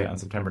today on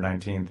September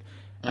 19th.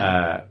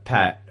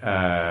 Pat,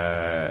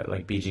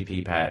 like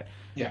BGP Pat,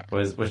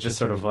 was just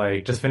sort of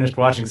like just finished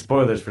watching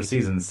spoilers for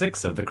season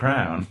 6 of The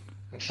Crown.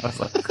 I was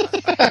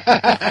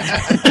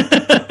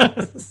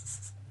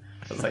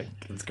like,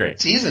 it's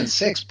great. Season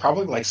 6,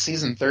 probably like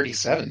season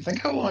 37. Think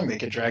how long they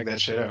could drag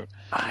that shit out.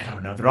 I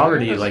don't know. They're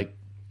already like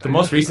the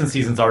most recent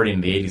season's already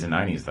in the 80s and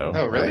 90s though.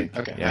 Oh really?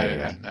 Like, okay.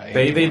 Yeah.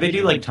 They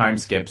do like time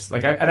skips.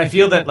 Like I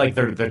feel that like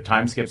their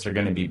time skips are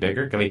going to be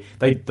bigger.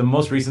 Like the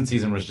most recent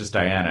season was just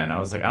Diana, and I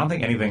was like, I don't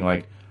think anything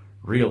like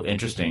real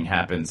interesting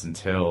happens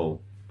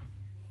until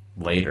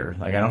later.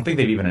 Like I don't think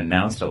they've even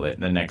announced the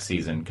next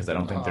season because I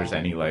don't think there's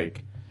any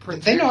like.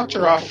 They knocked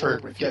her off for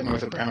getting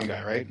with a brown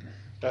guy, right?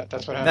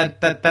 That's what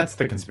happened. That's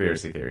the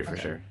conspiracy theory for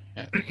sure.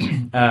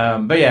 Yeah.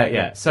 But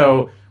yeah.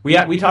 So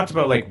we talked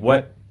about like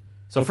what.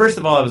 So first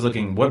of all, I was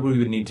looking what we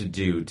would need to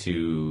do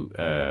to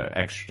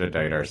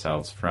extradite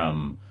ourselves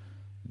from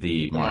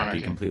the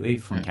monarchy completely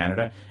from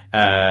Canada,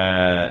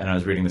 and I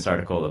was reading this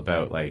article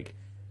about like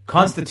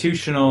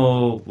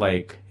constitutional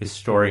like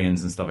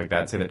historians and stuff like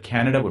that say that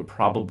Canada would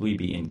probably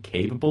be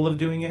incapable of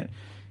doing it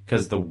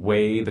because the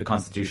way the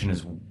Constitution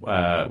is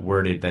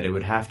worded, that it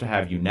would have to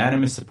have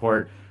unanimous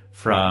support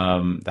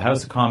from the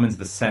House of Commons,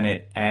 the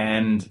Senate,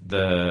 and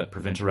the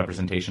provincial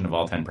representation of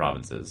all 10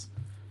 provinces.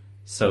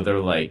 So they're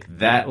like,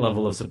 that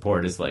level of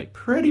support is like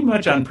pretty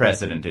much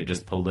unprecedented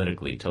just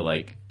politically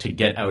to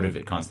get out of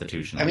it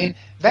constitutionally. I mean,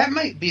 that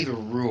might be the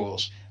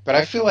rules, but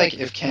I feel like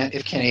if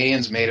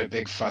Canadians made a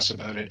big fuss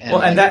about it,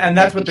 and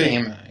that's what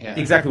became,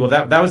 exactly. Well,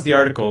 that was the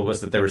article was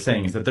that they were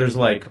saying is that there's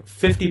like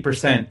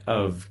 50%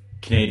 of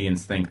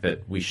Canadians think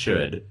that we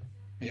should.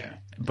 Yeah.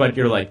 But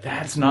you're like,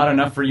 that's not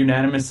enough for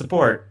unanimous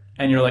support.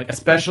 And you're like,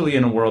 especially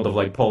in a world of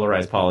like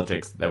polarized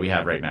politics that we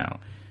have right now.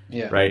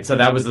 Yeah. Right. So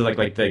that was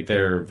like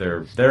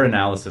their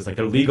analysis, like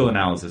their legal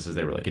analysis is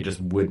they were like, it just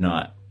would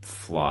not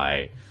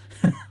fly.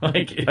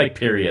 like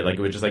period. Like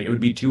it would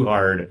be too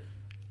hard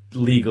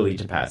legally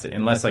to pass it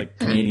unless like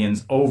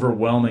Canadians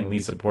overwhelmingly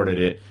supported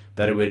it,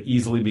 that it would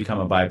easily become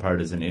a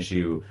bipartisan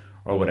issue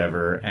or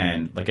whatever.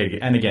 And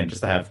again,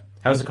 just to have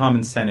House of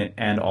Commons, Senate,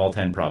 and all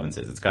 10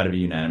 provinces. It's got to be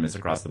unanimous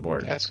across the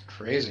board. That's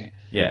crazy.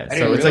 Yeah. I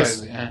didn't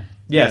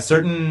realize,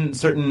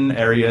 certain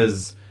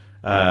areas,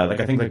 like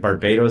I think like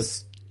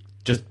Barbados,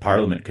 just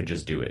Parliament could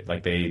just do it.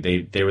 Like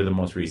they were the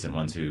most recent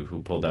ones who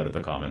pulled out of the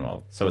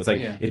Commonwealth. So it's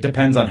like it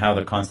depends on how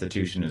the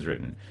Constitution is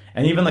written.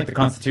 And even like the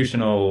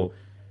constitutional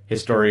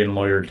historian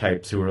lawyer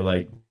types who were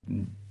like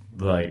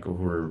who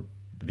were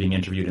being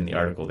interviewed in the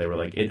article, they were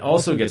like, it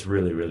also gets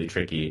really, really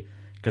tricky.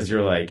 Because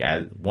you're like,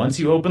 once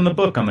you open the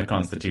book on the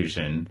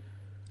Constitution...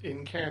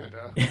 In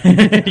Canada.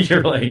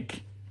 you're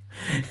like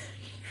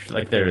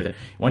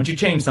once you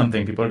change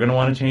something, people are going to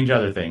want to change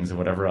other things and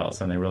whatever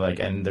else. And they were like,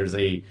 and they're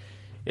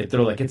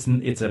like,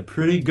 it's a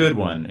pretty good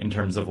one in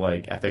terms of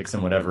like ethics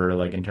and whatever,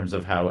 like in terms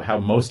of how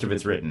most of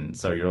it's written.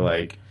 So you're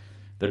like,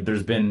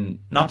 there's been,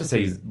 not to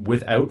say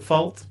without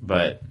fault,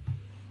 but...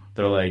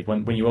 They're like,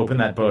 when you open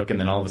that book and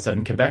then all of a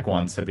sudden Quebec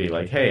wants to be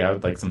like, hey, I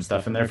would like some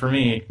stuff in there for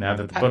me now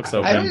that the book's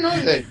open. I don't know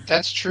that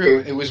that's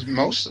true. It wasn't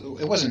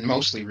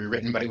mostly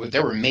rewritten, but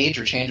there were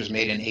major changes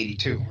made in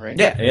 82, right?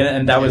 Yeah,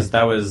 and that was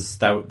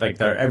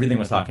everything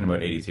was talking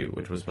about 82,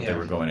 which was what they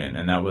were going in.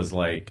 And that was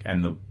like,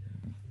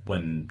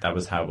 when that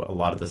was how a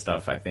lot of the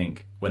stuff, I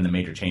think, when the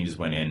major changes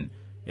went in,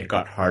 it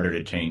got harder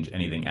to change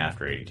anything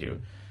after 82.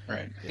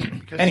 Right. Yeah,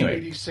 because anyway.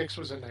 86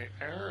 was a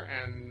nightmare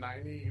and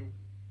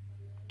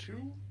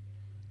 92?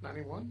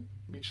 91?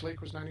 Meech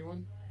Lake was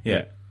 91?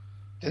 Yeah.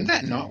 Didn't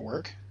that not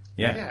work?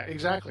 Yeah. Yeah,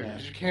 exactly.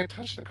 Because you can't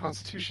touch the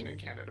Constitution in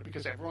Canada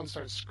because everyone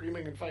starts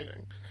screaming and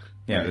fighting.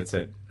 Yeah, that's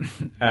it.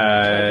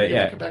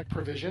 Quebec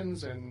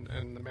provisions and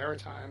the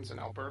Maritimes and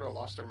Alberta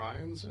lost their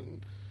minds,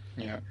 and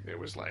it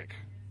was like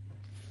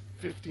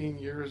 15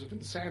 years of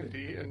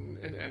insanity, and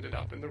it ended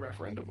up in the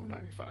referendum of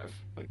 95.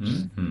 Like,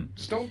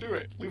 just don't do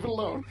it. Leave it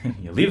alone.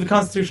 You leave the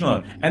Constitution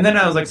alone. And then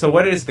I was like, so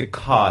what is the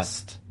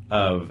cost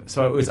of...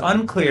 So it was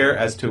unclear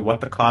as to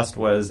what the cost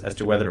was, as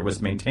to whether it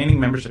was maintaining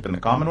membership in the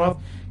Commonwealth.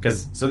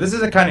 So this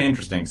is kind of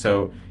interesting.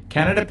 So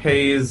Canada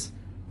pays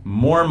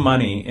more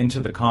money into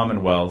the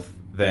Commonwealth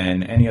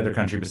than any other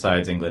country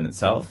besides England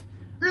itself.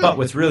 Really? But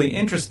what's really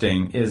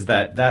interesting is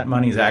that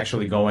money is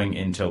actually going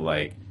into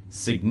like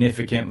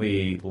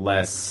significantly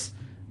less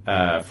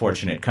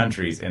fortunate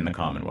countries in the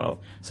Commonwealth.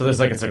 So there's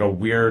like, it's like a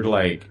weird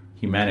like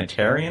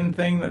humanitarian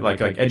thing that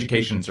like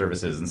education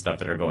services and stuff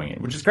that are going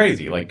in, which is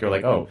crazy. Like you're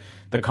like, oh,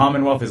 the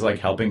Commonwealth is like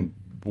helping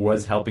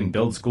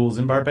build schools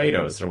in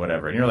Barbados or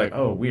whatever, and you're like,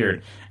 oh,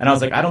 weird. And I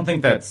was like, I don't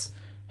think that's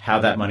how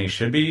that money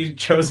should be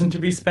chosen to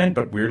be spent,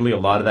 but weirdly a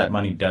lot of that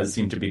money does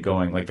seem to be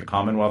going, like the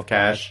Commonwealth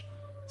cash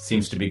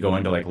seems to be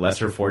going to like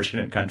lesser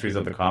fortunate countries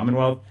of the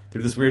Commonwealth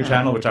through this weird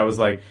channel, which I was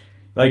like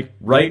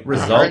right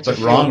result but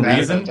wrong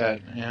reason.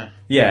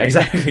 Yeah,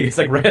 exactly. It's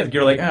like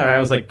you're like, I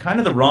was like kind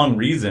of the wrong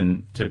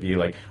reason to be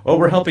like, oh,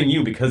 we're helping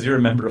you because you're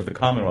a member of the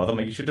Commonwealth. I'm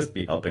like, you should just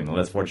be helping the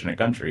less fortunate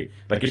country.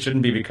 Like it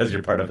shouldn't be because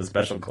you're part of a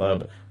special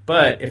club.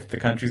 But if the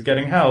country's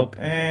getting help,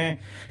 like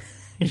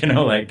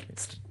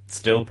it's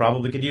still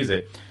probably could use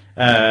it.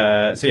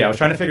 So yeah, I was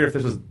trying to figure if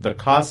this was the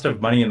cost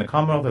of money in the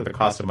Commonwealth or the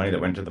cost of money that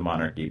went to the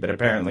monarchy. But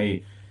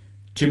apparently,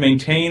 to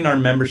maintain our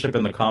membership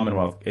in the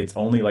Commonwealth, it's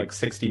only like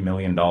 $60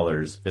 million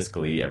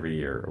fiscally every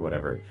year or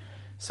whatever.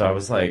 So I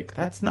was like,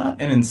 that's not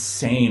an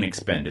insane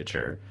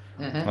expenditure.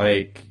 Mm-hmm.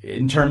 Like,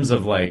 in terms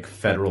of like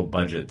federal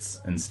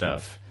budgets and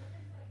stuff,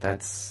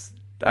 that's,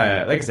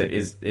 like I said,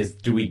 is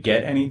do we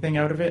get anything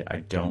out of it? I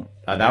don't.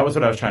 That was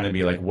what I was trying to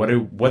be like,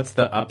 what's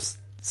the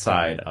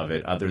upside of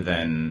it other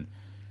than,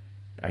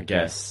 I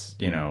guess,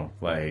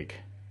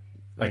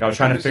 like I was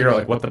trying to figure out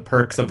like what the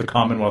perks of the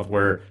Commonwealth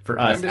were for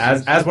us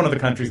as one of the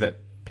countries that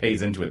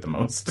pays into it the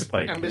most.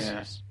 Like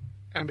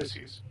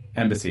embassies.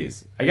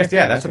 embassies. I guess,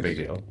 yeah, that's a big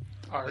deal.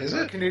 Our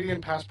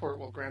Canadian passport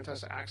will grant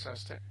us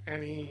access to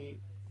any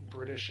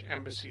British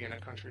embassy in a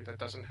country that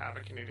doesn't have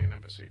a Canadian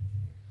embassy.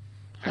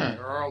 And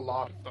there are a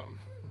lot of them.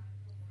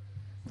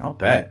 I'll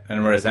bet.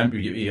 And whereas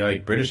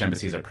like British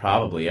embassies are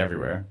probably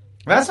everywhere.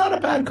 That's not a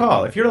bad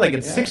call. If you're like,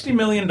 it's $60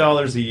 million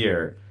a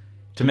year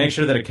to make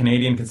sure that a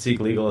Canadian can seek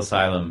legal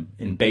asylum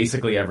in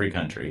basically every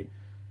country.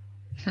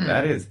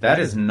 That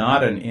is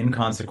not an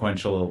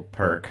inconsequential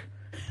perk.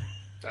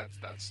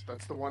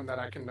 That's the one that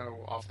I can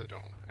know off the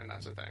dome, and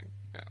that's the thing.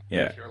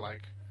 Yeah. If you're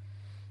like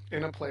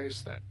in a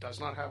place that does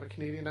not have a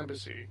Canadian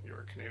embassy,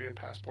 your Canadian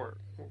passport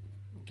will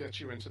get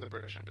you into the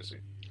British embassy.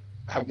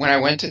 When I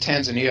went to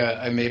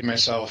Tanzania, I made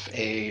myself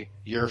a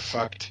 "you're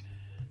fucked"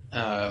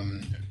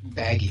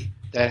 baggie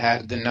that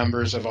had the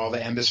numbers of all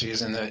the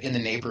embassies in the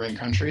neighboring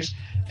countries,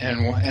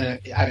 and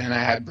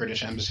I had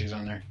British embassies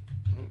on there.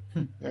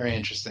 Very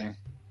interesting.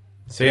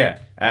 So yeah,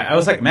 I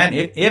was like, man,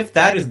 if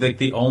that is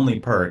the only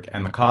perk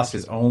and the cost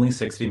is only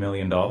 $60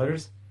 million,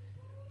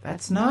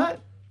 that's not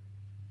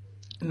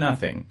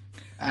nothing.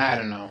 I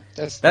don't know.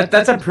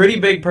 That's a pretty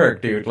big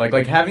perk, dude.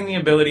 Like having the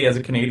ability as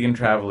a Canadian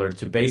traveler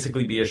to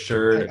basically be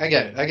assured. I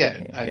get it.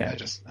 I don't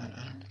know.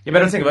 Yeah,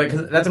 but I'm saying,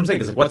 because that's what I'm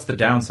saying. Is what's the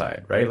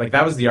downside, right? Like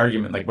that was the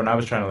argument. Like when I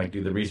was trying to like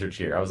do the research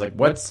here, I was like,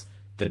 what's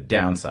the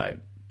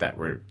downside that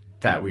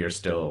we are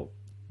still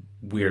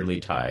weirdly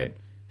tied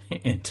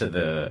into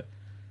the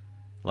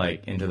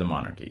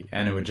monarchy?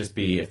 And it would just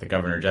be if the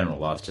Governor General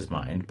lost his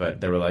mind. But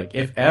they were like,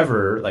 if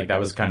ever, like that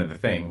was kind of the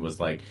thing,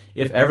 was like,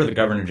 if ever the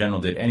Governor General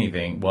did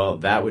anything, well,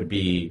 that would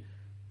be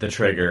the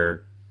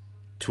trigger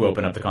to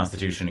open up the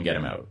Constitution and get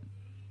him out.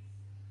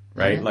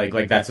 Right? Mm-hmm.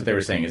 Like that's what they were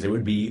saying, is it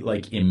would be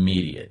like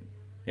immediate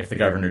if the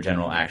Governor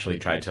General actually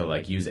tried to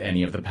like use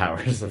any of the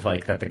powers of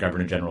like that the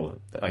Governor General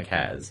like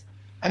has.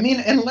 I mean,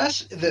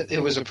 unless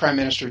it was a prime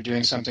minister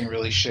doing something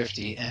really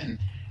shifty, and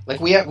like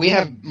we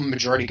have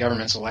majority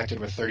governments elected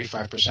with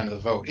 35% of the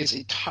vote. It's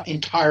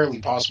entirely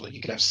possible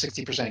you could have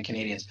 60% of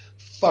Canadians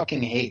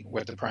fucking hate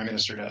what the prime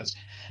minister does,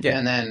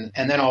 and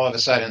then all of a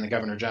sudden the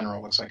Governor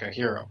General looks like a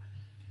hero.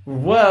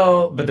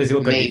 Well, but does he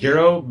look like a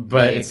hero?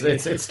 But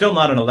it's still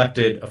not an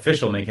elected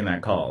official making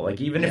that call. Like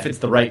even if it's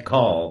the right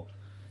call,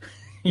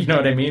 you know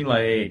what I mean?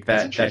 Like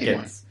that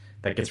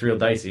gets real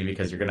dicey,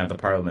 because you're gonna have the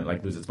Parliament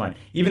like lose its mind.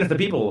 Even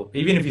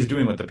if he's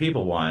doing what the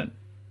people want,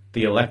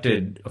 the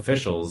elected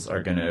officials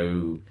are going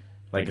to,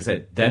 like I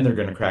said, then they're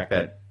going to crack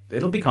that.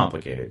 It'll be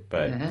complicated.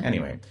 But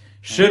anyway,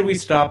 should we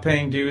stop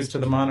paying dues to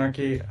the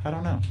monarchy? I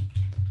don't know.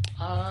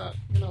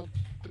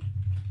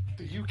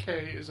 The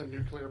UK is a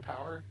nuclear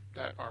power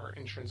that are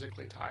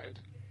intrinsically tied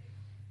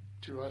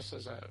to us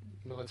as a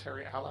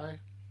military ally.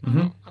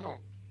 Mm-hmm. I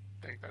don't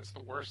think that's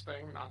the worst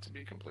thing, not to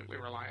be completely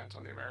reliant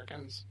on the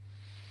Americans.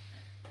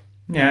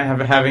 Yeah,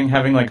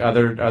 having like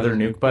other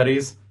nuke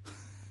buddies.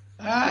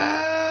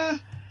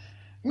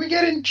 We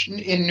get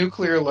in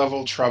nuclear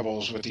level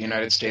troubles with the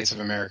United States of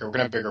America. We're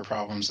gonna have bigger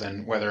problems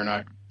than whether or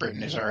not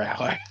Britain is our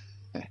ally.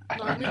 I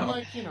don't know.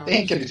 Like, they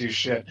ain't gonna do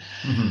shit.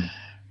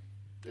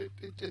 Mm-hmm.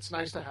 It's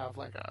nice to have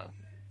like a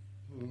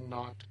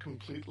not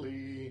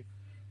completely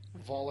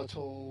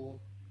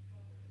volatile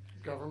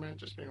government,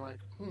 just being like,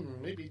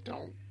 maybe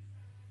don't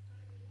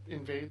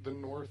invade the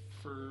North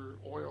for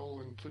oil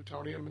and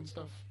plutonium and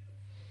stuff.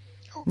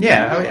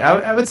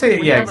 Yeah, I would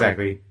say, yeah,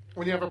 exactly.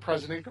 When you have a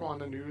president go on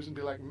the news and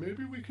be like,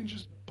 maybe we can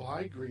just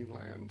buy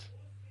Greenland.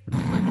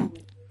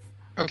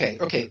 Okay.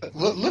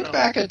 Look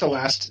back at the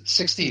last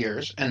 60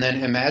 years and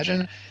then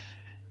imagine,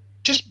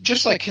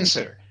 just like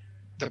consider,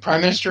 the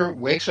Prime Minister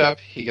wakes up,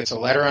 he gets a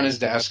letter on his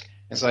desk,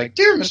 and it's like,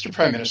 Dear Mr.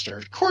 Prime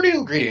Minister,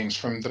 cordial greetings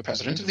from the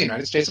President of the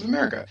United States of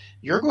America.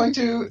 You're going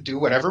to do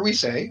whatever we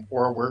say,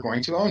 or we're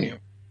going to own you.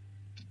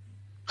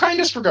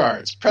 Kindest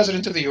regards,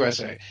 President of the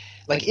USA.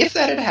 Like, if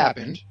that had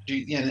happened,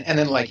 and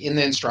then like in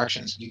the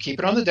instructions, you keep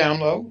it on the down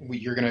low.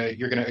 You're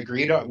gonna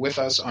agree with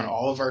us on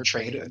all of our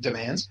trade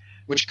demands,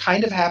 which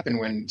kind of happened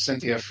when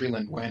Cynthia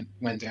Freeland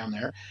went down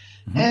there,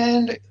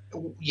 and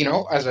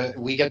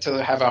we get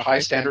to have a high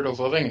standard of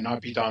living and not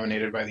be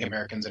dominated by the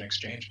Americans in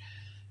exchange.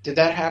 Did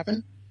that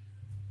happen?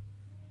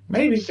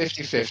 Maybe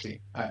 50-50.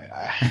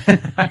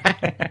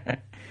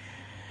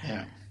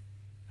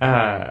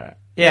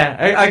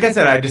 Yeah. Like I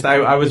said,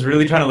 I was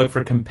really trying to look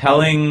for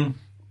compelling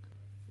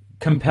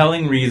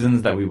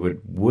reasons that we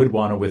would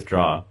want to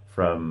withdraw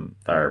from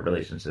our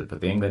relationship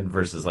with England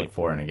versus like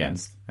for and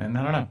against, and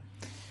I don't know.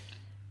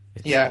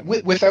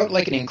 Without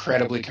like an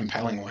incredibly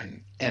compelling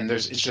one, and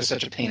it's just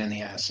such a pain in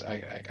the ass.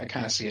 I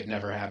kind of see it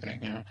never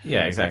happening.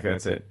 Yeah, exactly.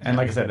 That's it. And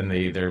like I said,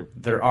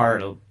 there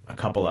are a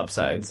couple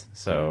upsides,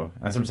 so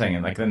that's what I'm saying.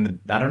 And like then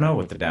I don't know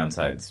what the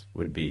downsides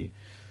would be.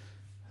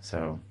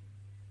 So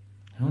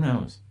who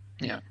knows?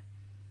 Yeah.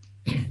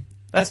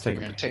 Let's take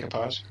a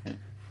pause. Yeah. I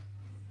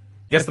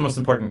guess the most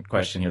important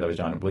question here, though, is,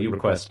 John, will you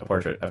request a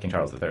portrait of King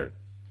Charles III?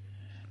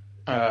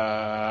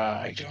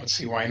 I don't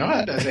see why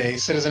not. As a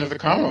citizen of the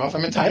Commonwealth,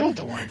 I'm entitled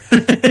to one.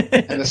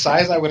 And the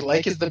size I would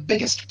like is the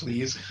biggest,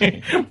 please.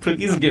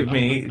 Please give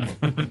me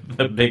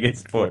the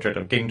biggest portrait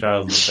of King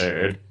Charles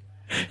III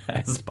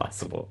as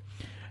possible.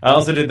 I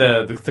also did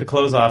the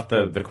close off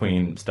the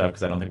Queen stuff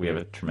because I don't think we have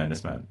a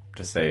tremendous amount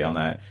to say on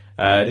that.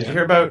 Did you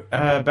hear about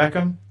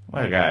Beckham?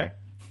 What a guy.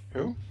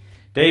 Who?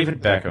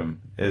 David Beckham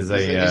is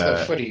he's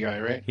the footy guy,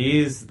 right?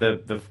 He's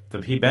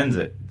he bends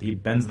it. He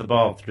bends the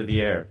ball through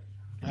the air,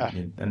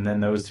 and then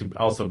those who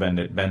also bend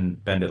it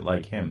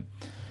like him.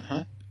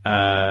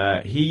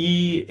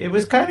 It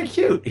was kind of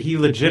cute. He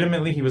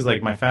was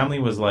like, my family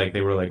was like,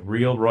 they were like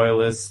real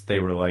royalists. They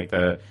were like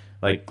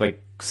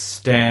like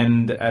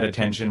stand at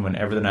attention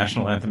whenever the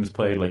national anthem is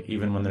played, like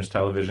even when there's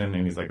television.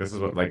 And he's like, this is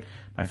what like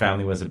my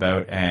family was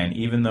about. And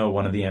even though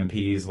one of the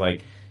MPs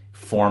like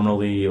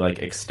formally like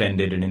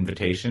extended an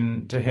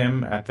invitation to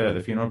him at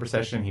the funeral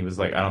procession, he was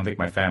like, I don't think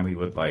my family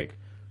would like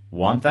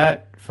want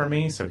that for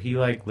me. So he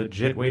like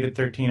legit waited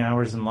 13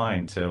 hours in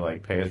line to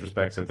like pay his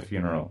respects at the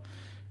funeral.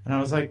 And I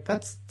was like,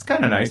 it's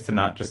kind of nice to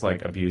not just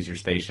like abuse your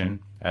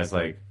station as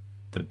like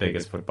the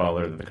biggest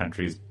footballer that the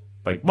country's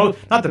like not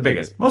the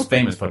biggest, most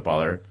famous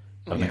footballer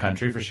of the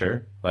country for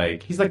sure.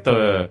 Like he's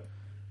the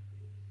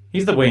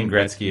Wayne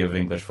Gretzky of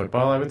English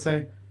football, I would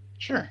say.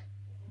 Sure.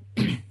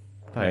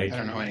 Like, I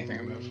don't know anything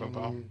about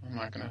football. I'm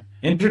not gonna.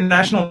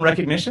 International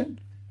recognition?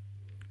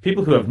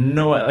 People who have I'm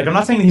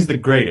not saying he's the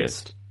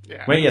greatest.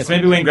 Yeah. Well, yes,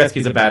 maybe Wayne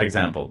Gretzky's a bad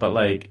example, but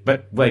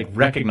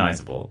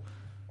recognizable.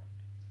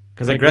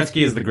 Because like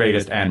Gretzky is the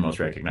greatest and most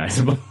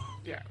recognizable.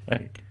 Yeah.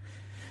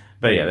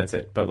 But yeah, that's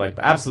it. But like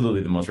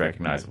absolutely the most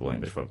recognizable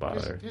English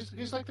footballer.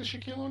 He's like the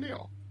Shaquille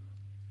O'Neal.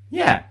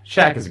 Yeah,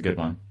 Shaq is a good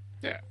one.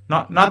 Yeah.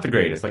 Not the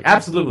greatest. Like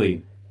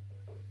absolutely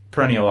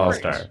perennial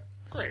all-star.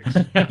 Great.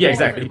 Yeah,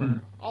 exactly.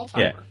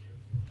 All-timer. Yeah.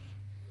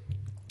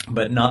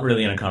 But not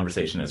really in a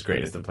conversation as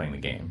great as the playing the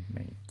game.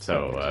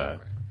 So,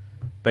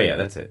 but yeah,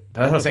 that's it.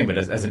 That's what I was saying. But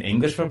as an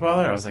English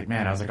footballer, I was like,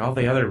 all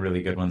the other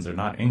really good ones are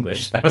not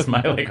English. That was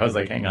I was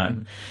like, hang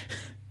on.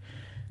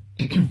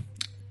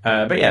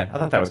 But yeah, I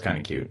thought that was kind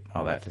of cute.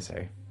 All that to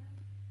say.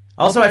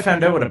 Also, I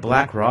found out what a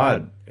black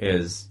rod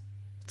is.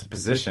 It's a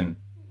position.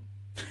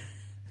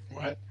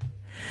 What?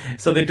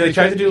 So they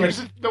tried to do like...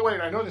 No, wait,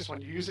 I know this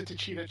one. You use it to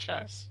cheat at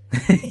chess.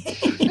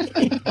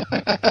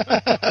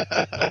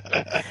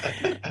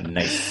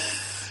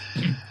 Nice.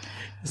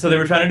 So they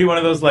were trying to do one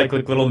of those like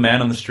little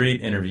man on the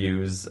street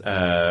interviews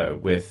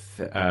with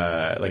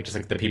just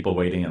like the people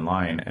waiting in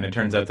line, and it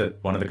turns out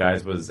that one of the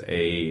guys was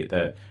a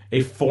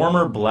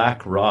former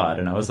Black Rod,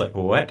 and I was like,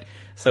 what?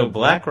 So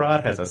Black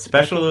Rod has a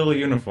special little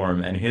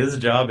uniform, and his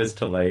job is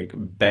to like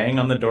bang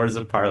on the doors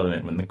of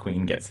Parliament when the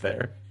Queen gets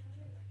there.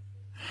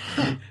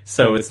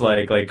 So it's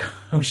like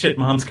oh shit,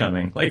 mom's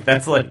coming. Like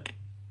that's like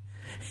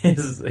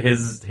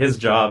his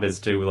job is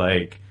to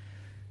like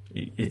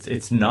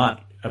it's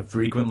not a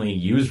frequently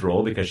used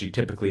role because she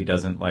typically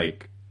doesn't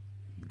like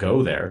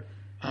go there.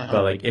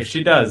 But like if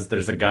she does,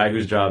 there's a guy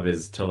whose job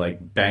is to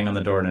like bang on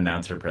the door and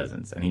announce her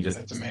presence, and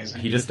that's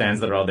amazing. He just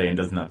stands there all day and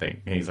does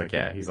nothing. And he's like,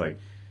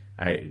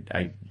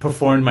 I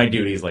performed my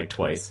duties like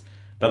twice.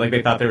 But like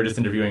they thought they were just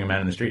interviewing a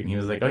man in the street, and he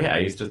was like, oh yeah, I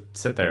used to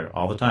sit there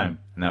all the time,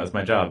 and that was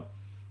my job.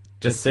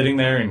 Just sitting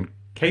there in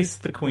case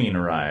the Queen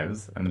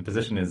arrives, and the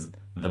position is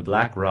the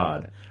Black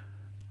Rod.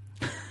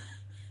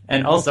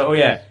 And also, oh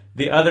yeah,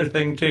 the other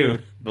thing too,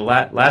 the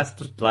last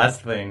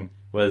thing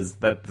was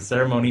that the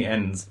ceremony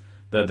ends,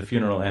 the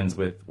funeral ends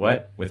with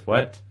what? With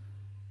what?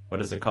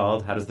 What is it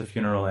called? How does the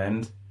funeral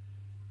end?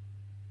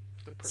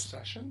 The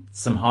procession?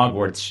 Some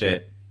Hogwarts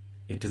shit.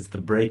 It is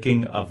the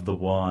breaking of the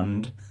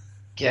wand.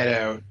 Get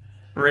out.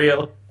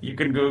 Real. You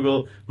can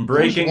Google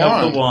breaking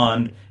of the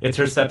wand. It's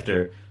her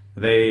scepter.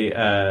 They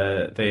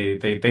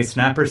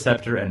snap her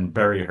scepter and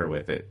bury her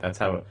with it. That's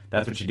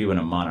what you do when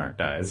a monarch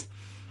dies.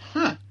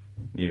 Huh.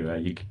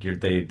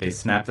 They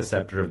snap the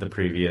scepter of the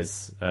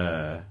previous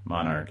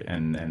monarch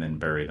and then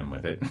bury them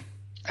with it.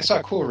 I saw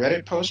a cool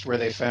Reddit post where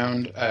they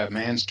found a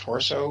man's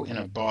torso in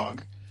a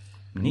bog.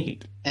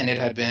 Neat. And it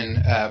had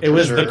been it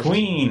was the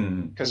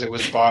Queen. Because it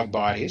was bog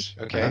bodies,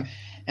 okay? Uh-huh.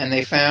 And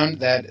they found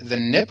that the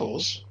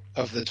nipples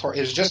of the torso...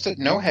 It was just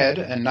no head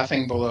and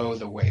nothing below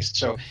the waist.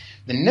 So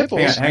the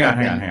nipples... Hang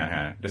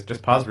on.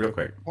 Just pause real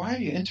quick. Why are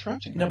you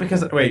interrupting? No,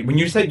 because... Wait, when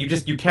you said...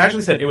 You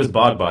casually said it was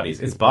bog bodies.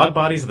 Is bog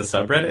bodies the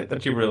subreddit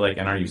that you were like,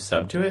 and are you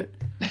sub to it?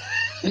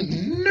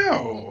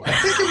 No. I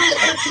think it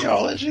was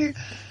archaeology.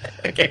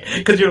 Okay,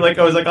 because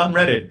I was like on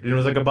Reddit, and it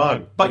was like a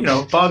bog, but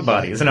bog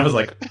bodies, and I was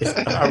like,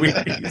 are we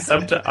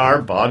sub to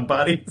our bog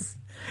bodies?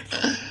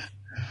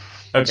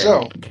 Okay,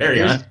 so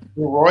carry on.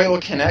 The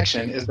royal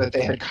connection is that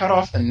they had cut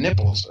off the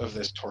nipples of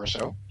this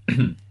torso,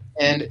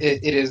 and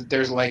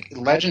there's like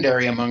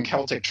legendary among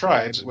Celtic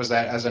tribes was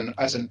that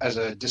as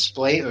a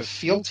display of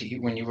fealty,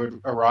 when you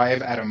would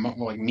arrive at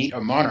meet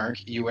a monarch,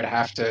 you would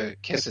have to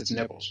kiss its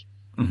nipples.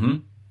 Mm-hmm.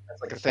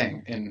 Like a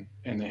thing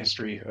in the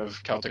history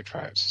of Celtic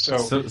tribes.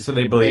 So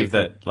they believe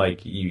that like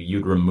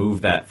you'd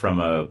remove that from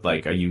a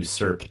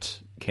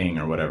usurped king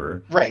or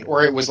whatever. Right,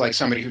 or it was like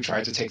somebody who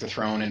tried to take the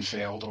throne and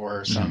failed,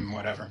 or some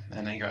whatever,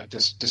 and they got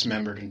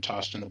dismembered and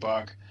tossed in the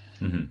bog.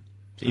 Mm-hmm.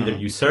 So either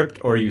usurped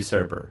or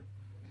usurper,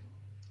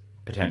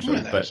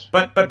 potentially,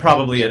 but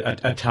probably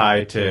a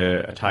tie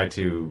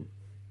to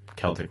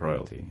Celtic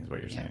royalty is what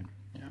you're saying.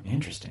 Yeah.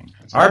 Interesting.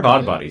 Our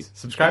bod bodies.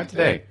 Subscribe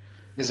today.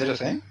 Is it a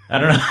thing? I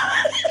don't know.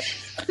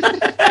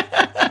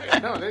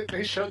 No,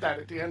 they showed that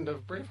at the end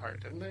of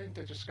Braveheart, didn't they?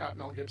 They just got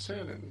Mel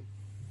Gibson and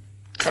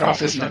cut off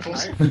his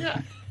nipples.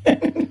 Yeah.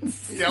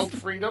 Yelled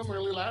freedom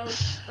really loud.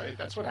 Right,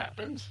 that's what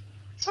happened.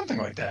 Something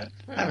like that.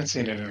 Yeah. I haven't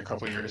seen it in a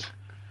couple of years.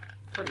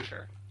 Pretty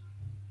sure.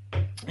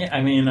 Yeah,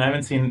 I mean, I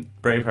haven't seen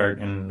Braveheart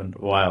in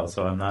a while,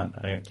 so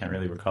I can't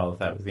really recall if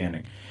that was the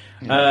ending.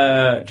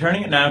 Yeah.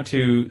 Turning it now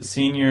to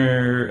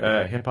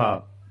senior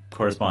hip-hop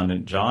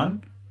correspondent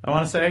John, I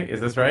want to say.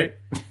 Is this right?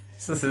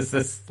 Is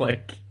this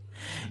like...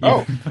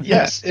 Oh,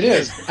 yes, it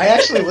is. I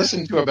actually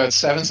listened to about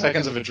 7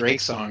 seconds of a Drake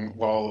song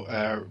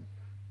while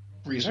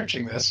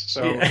researching this,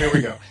 so here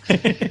we go.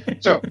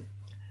 So,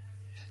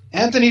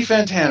 Anthony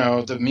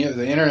Fantano, the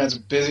internet's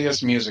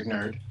busiest music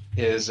nerd,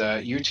 is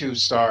a YouTube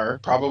star,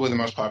 probably the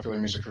most popular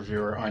music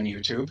reviewer on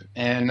YouTube,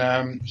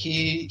 and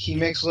he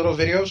makes little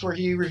videos where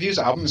he reviews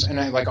albums, and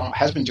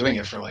has been doing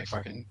it for like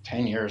fucking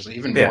 10 years,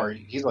 even more.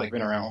 He's like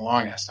been around a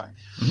long ass time.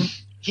 Mm-hmm.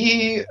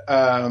 He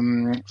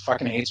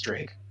fucking hates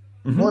Drake.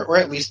 Mm-hmm. Or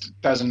at least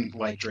doesn't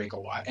like Drake a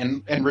lot,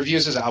 and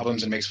reviews his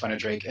albums and makes fun of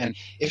Drake. And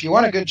if you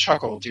want a good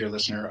chuckle, dear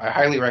listener, I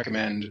highly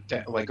recommend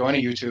going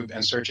to YouTube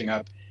and searching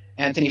up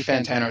Anthony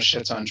Fantano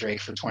shits on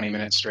Drake for 20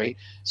 minutes straight.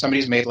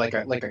 Somebody's made like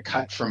a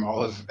cut from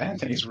all of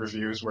Anthony's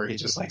reviews where he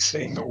just like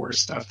saying the worst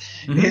stuff.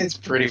 Mm-hmm. It's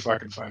pretty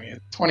fucking funny.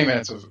 20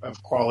 minutes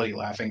of quality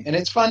laughing, and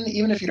it's fun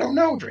even if you don't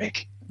know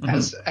Drake, mm-hmm.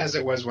 as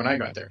it was when I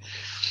got there.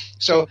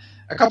 So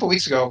a couple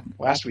weeks ago,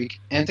 last week,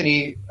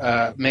 Anthony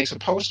makes a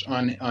post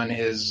on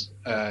his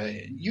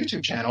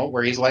YouTube channel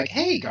where he's like,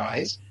 "Hey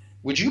guys,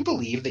 would you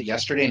believe that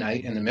yesterday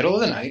night, in the middle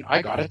of the night,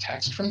 I got a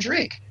text from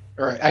Drake,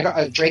 or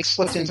Drake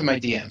slipped into my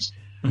DMs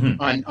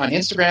mm-hmm. on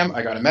Instagram.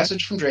 I got a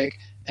message from Drake,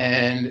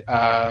 and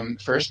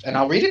first, and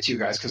I'll read it to you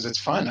guys because it's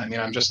fun. I mean,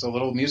 I'm just a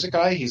little music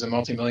guy. He's a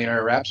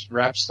multimillionaire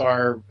rap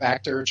star,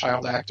 actor,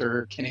 child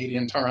actor,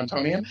 Canadian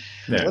Torontonian.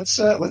 Yeah.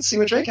 Let's see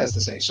what Drake has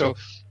to say. So."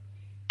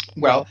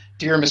 Well,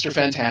 dear Mr.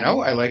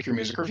 Fantano, I like your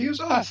music reviews.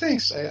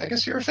 Thanks. I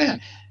guess you're a fan.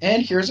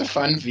 And here's a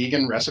fun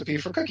vegan recipe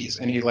for cookies.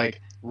 And he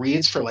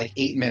reads for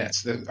 8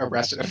 minutes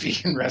a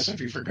vegan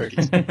recipe for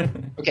cookies.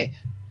 Okay,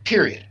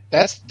 period.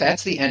 That's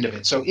the end of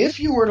it. So if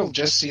you were to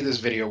just see this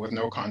video with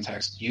no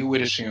context, you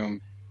would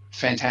assume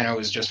Fantano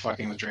is just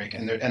fucking with Drake,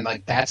 and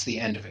that's the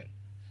end of it.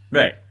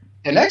 Right.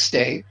 The next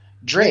day,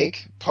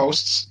 Drake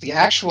posts the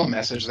actual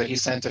message that he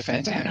sent to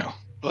Fantano.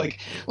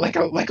 Like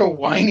a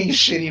whiny,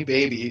 shitty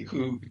baby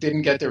who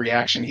didn't get the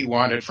reaction he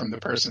wanted from the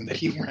person that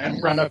he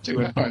run up to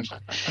and punched.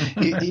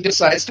 He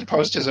decides to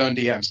post his own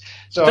DMs.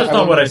 So that's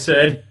not what I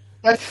said.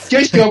 That's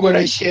just not what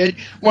I said.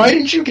 Why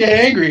didn't you get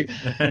angry?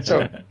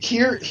 So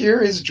here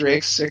is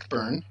Drake's sick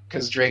burn,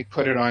 because Drake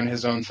put it on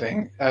his own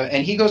thing,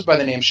 and he goes by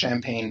the name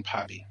Champagne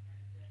Papi.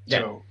 Yeah.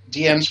 So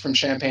DMs from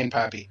Champagne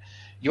Papi.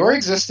 Your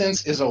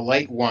existence is a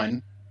light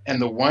one, and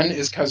the one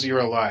is 'cause you're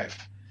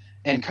alive,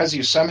 and 'cause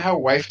you somehow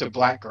wifed a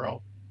black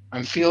girl.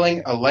 I'm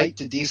feeling a light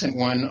to decent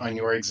one on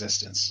your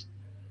existence.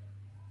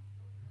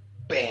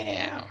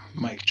 Bam!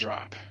 Mic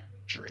drop.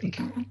 Drake.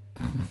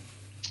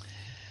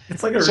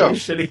 It's like a really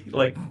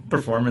shitty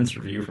performance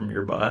review from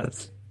your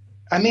boss.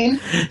 I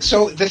mean,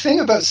 so the thing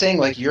about saying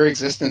your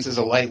existence is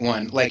a light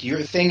one,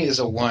 your thing is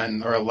a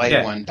one or a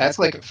light one, that's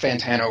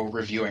Fantano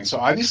reviewing. So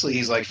obviously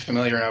he's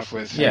familiar enough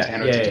with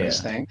Fantano to do his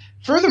thing.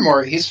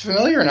 Furthermore, he's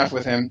familiar enough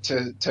with him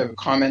to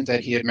comment that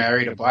he had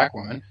married a black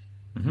woman,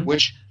 mm-hmm.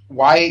 which...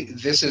 Why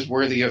this is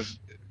worthy of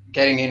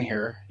getting in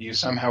here? You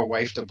somehow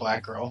wifed a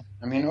black girl.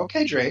 I mean,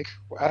 okay, Drake.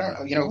 I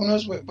don't know. Who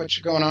knows what's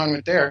going on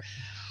with there?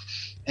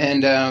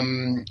 And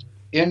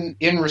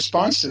in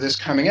response to this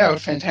coming out,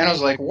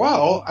 Fantano's like,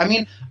 well, I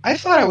mean, I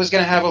thought I was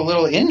going to have a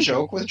little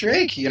in-joke with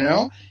Drake.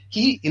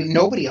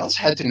 Nobody else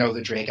had to know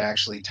that Drake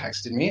actually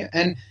texted me,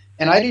 and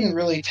I didn't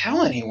really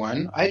tell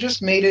anyone. I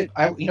just made it.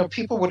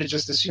 People would have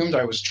just assumed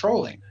I was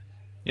trolling.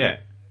 Yeah.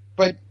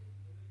 But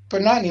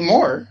not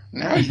anymore.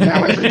 Now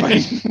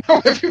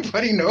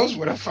everybody knows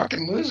what a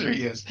fucking loser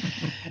he is.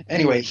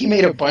 Anyway, he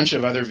made a bunch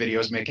of other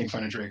videos making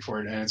fun of Drake for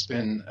it, and it's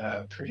been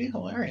pretty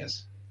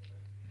hilarious.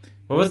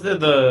 What was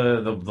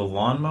the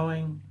lawn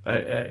mowing?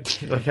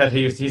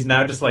 He's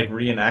now just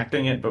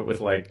reenacting it, but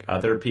with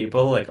other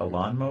people, like a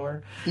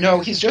lawnmower.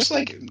 No, he's just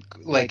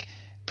like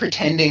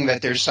pretending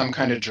that there's some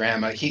kind of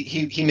drama.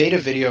 He made a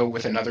video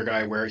with another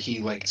guy where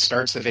he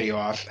starts the video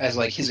off as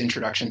his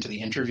introduction to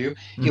the interview.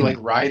 He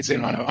mm-hmm. Rides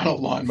in on a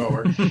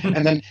lawnmower,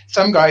 and then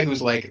some guy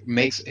who's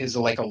makes his a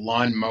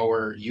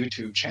lawnmower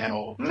YouTube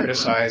channel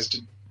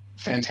criticized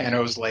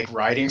Fantano's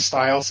riding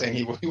style, saying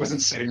he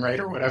wasn't sitting right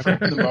or whatever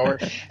in the mower,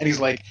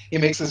 and he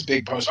makes this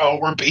big post. Oh,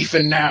 we're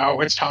beefing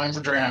now. It's time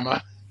for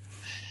drama.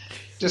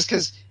 Just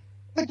because.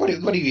 What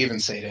do you even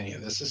say to any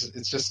of this?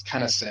 It's just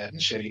kind of sad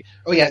and shitty.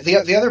 Oh yeah,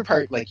 the other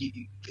part,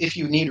 if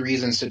you need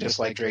reasons to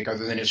dislike Drake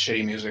other than his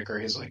shitty music or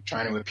his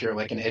trying to appear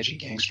like an edgy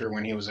gangster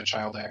when he was a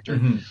child actor,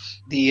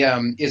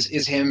 mm-hmm.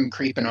 Is him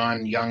creeping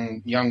on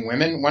young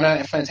women. One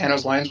of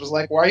Fantano's lines was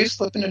like, "Why are you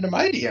slipping into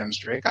my DMs,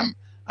 Drake? I'm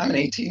not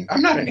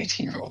an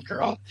 18-year-old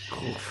girl."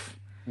 Oof.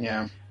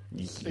 Yeah.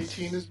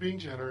 18 is being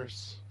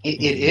generous.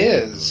 It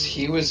is.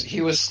 He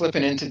was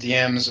slipping into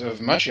DMs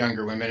of much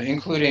younger women,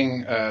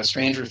 including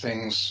Stranger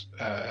Things,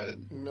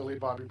 Millie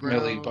Bobby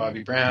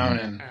Brown,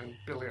 and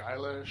Billie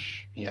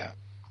Eilish. Yeah.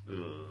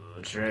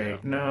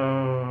 Drake,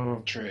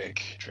 no.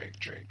 Drake.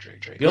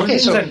 The only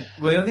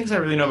things I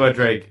really know about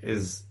Drake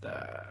is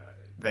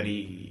that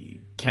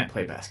he can't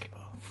play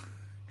basketball.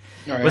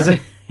 Oh, yeah?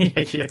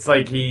 It's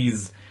like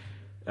he's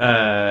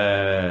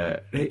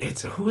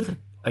it's who the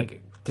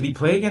like. Did he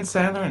play against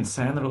Sandler and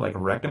Sandler like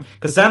wrecked him?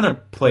 Because Sandler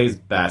plays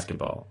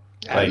basketball.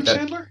 Adam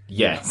Sandler?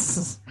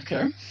 Yes.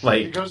 Okay.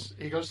 Like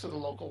he goes to the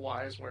local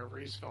Y's wherever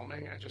he's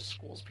filming and just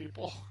schools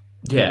people.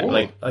 Yeah, cool.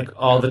 like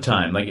all the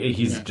time. Like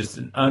he's just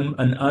an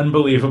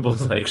unbelievable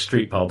like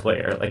street ball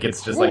player. Like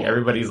it's just like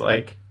everybody's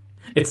like,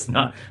 it's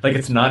not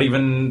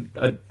even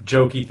a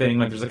jokey thing.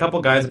 Like there's a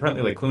couple guys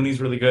apparently like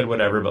Clooney's really good,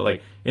 whatever. But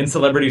like in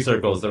celebrity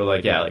circles, they're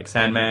like, yeah, like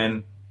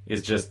Sandman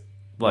is just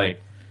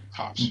like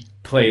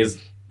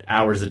plays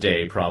hours a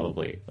day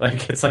probably.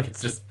 Like it's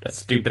just a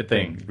stupid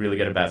thing. Really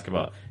good at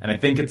basketball, and I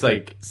think it's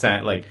like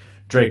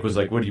Drake was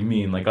like, what do you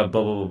mean? Like blah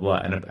blah blah blah.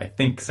 And I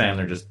think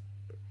Sandler just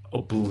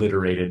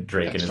obliterated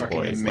Drake and his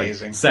boys.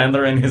 Amazing. Like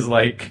Sandler and his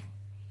like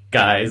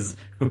guys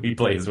who he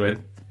plays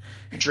with.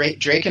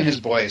 Drake and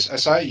his boys. I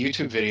saw a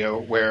YouTube video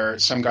where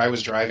some guy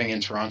was driving in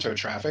Toronto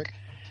traffic,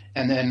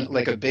 and then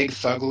like a big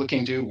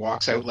thug-looking dude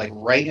walks out like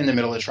right in the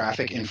middle of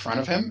traffic in front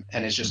of him,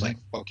 and is just like,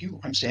 "Fuck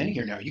you! I'm standing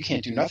here now. You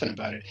can't do nothing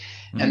about it."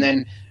 Mm-hmm. And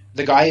then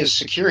the guy is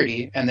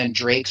security, and then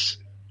Drake's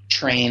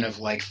train of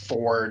like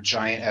 4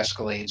 giant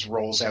Escalades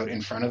rolls out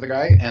in front of the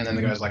guy, and then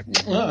the guy's like,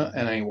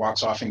 and then he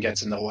walks off and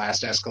gets in the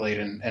last Escalade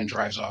and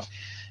drives off.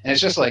 And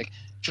it's just like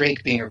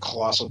Drake being a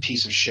colossal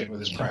piece of shit with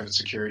his private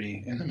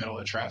security in the middle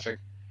of traffic.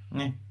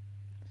 Yeah.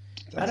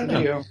 I don't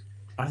know.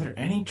 Are there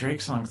any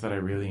Drake songs that I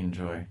really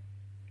enjoy?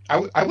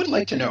 I would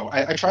like to know.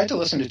 I tried to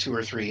listen to 2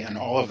 or 3, and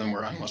all of them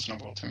were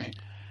unlistenable to me.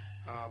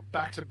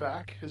 Back to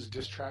Back, his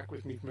diss track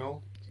with Meek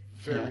Mill,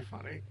 very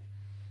funny.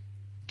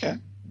 Okay.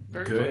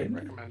 Very good. Funny.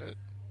 Recommend it.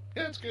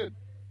 Yeah, it's good.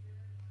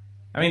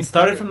 I mean,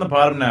 Started from the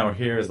Bottom Now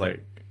here is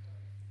like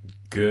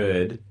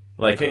good.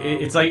 Like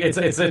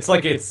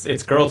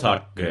it's girl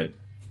talk good.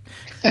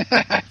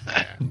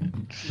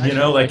 You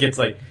know, like it's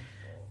like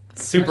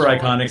super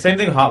iconic. Same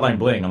thing with Hotline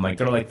Bling. I'm like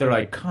they're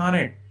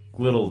iconic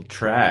little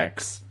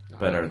tracks,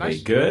 but are they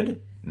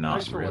good? Not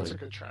Nice for really. What's a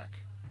good track.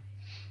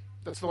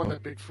 That's the one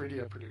that Big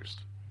Freedia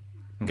produced.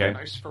 Okay.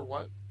 Nice for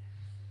What?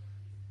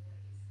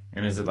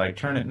 And is it like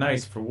Turn It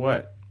Nice for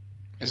What?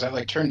 Is that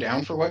like Turn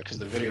Down for What? Because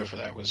the video for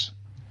that was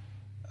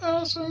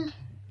awesome.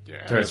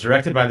 Yeah. So it's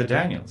directed by the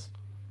Daniels.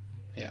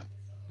 Yeah.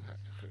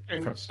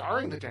 And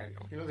starring the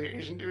Daniel. You know, the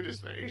Asian dude is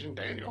the Asian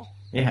Daniel.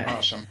 Yeah.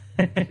 Awesome.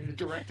 He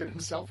directed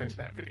himself into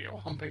that video,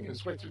 humping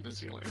his way through the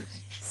ceiling.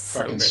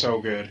 Fucking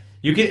so good.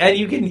 You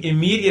can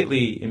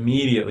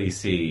immediately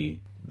see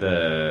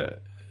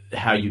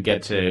how you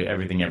get to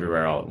Everything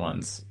Everywhere All at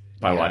Once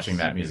by watching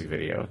that music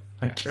video.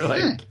 Like you're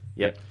like,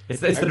 yep. It's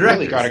the director. I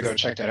really got to go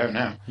check that out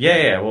now.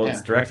 Yeah. Well,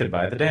 it's directed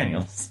by the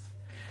Daniels.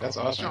 That's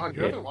awesome. John,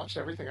 you haven't watched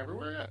Everything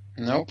Everywhere yet?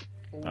 Nope.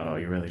 Oh,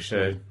 you really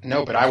should.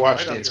 No, but I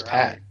watched It's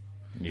Pat.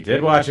 You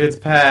did watch It's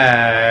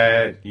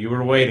Pat. You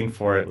were waiting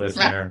for it,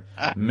 listener.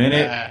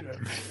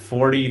 Minute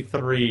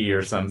 43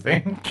 or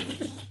something.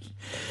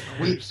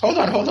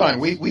 Hold on.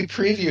 We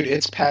previewed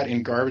It's Pat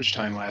in Garbage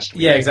Time last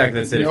week. Yeah, exactly.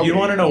 That's it. If you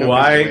want to know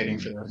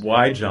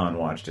why John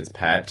watched It's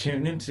Pat,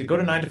 tune in to go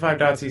to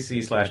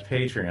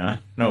 9to5.cc/Patreon.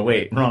 No,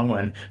 wait, wrong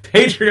one.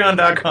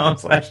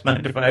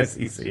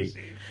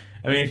 Patreon.com/9to5cc.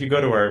 I mean, if you go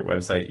to our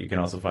website, you can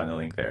also find the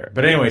link there.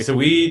 But anyway, so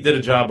we did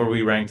a job where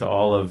we ranked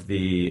all of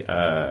the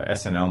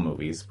SNL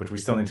movies, which we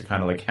still need to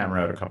kind of like hammer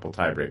out a couple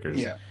tiebreakers.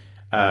 Yeah.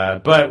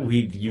 But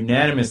we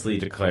unanimously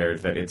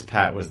declared that It's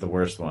Pat was the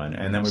worst one,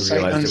 and then we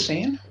realized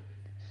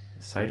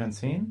Sight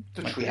Unseen?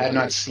 Like we had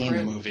not seen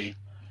the movie.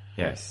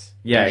 Yes.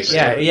 Yeah,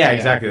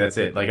 exactly. That's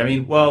it. Like, I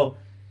mean, well,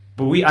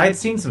 but I had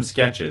seen some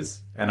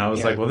sketches, and I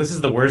was like, well, this is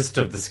the worst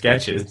of the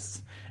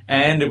sketches.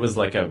 And it was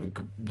like a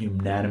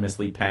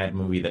unanimously panned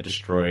movie that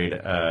destroyed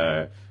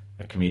a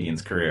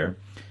comedian's career.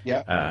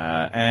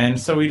 Yeah. And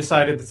so we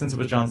decided that since it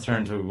was John's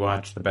turn to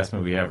watch the best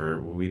movie ever,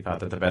 we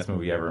thought that the best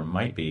movie ever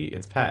might be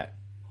It's Pat.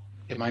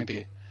 It might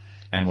be.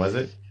 And was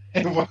it?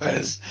 It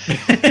was.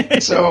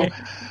 So...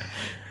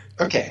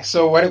 Okay,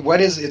 so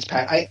what is It's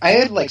Pat? I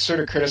had like sort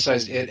of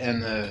criticized it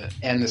and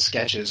the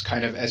sketches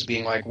kind of as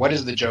being like, what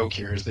is the joke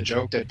here? Is the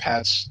joke that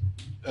Pat's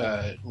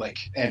like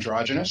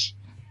androgynous?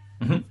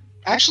 Mm-hmm.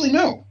 Actually,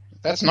 no,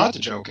 that's not the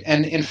joke.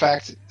 And in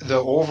fact, the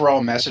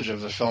overall message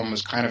of the film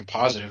was kind of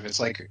positive. It's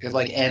like it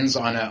like ends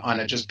on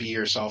a just be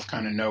yourself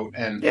kind of note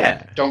and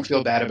don't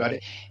feel bad about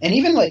it. And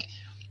even like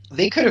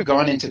they could have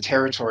gone into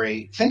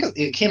territory. Think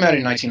it came out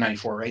in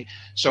 1994, right?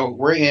 So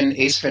we're in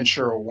Ace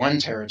Ventura 1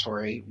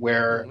 territory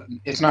where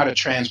it's not a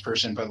trans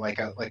person, but like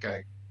a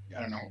I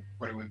don't know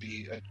what it would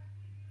be,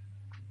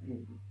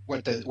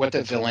 what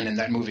the villain in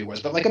that movie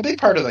was. But like a big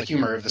part of the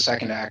humor of the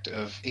second act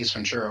of Ace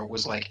Ventura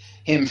was like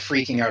him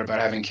freaking out about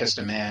having kissed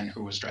a man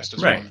who was dressed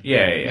as a woman.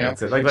 Yeah. You know?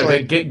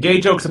 Like gay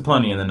jokes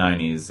aplenty in the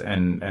 90s,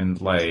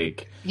 and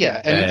like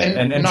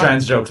and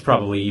trans jokes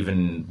probably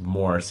even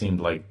more. Seemed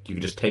like you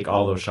could just take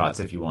all those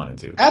shots if you wanted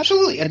to.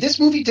 Absolutely, and this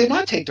movie did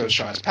not take those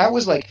shots. Pat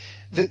was like,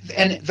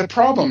 the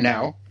problem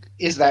now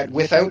is that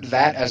without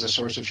that as a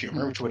source of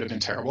humor, which would have been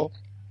terrible.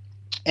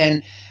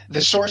 And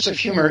the source of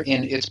humor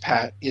in It's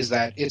Pat is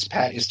that It's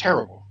Pat is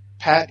terrible.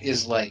 Pat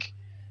is like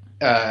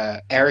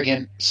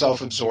arrogant,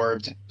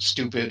 self-absorbed,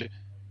 stupid,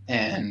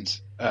 and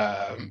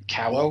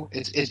callow.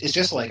 It's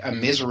just like a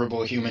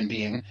miserable human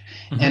being.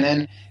 Mm-hmm. And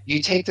then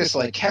you take this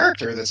like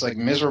character that's like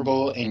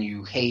miserable and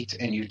you hate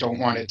and you don't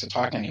want it to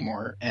talk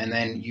anymore. And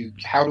then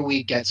how do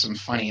we get some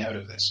funny out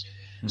of this?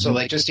 Mm-hmm. So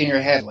like just in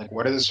your head, like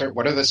what are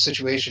the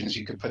situations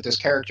you could put this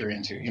character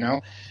into? You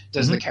know,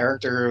 does the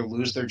character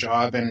lose their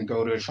job and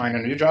go to find a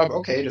new job?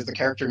 Okay. Does the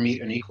character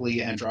meet an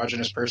equally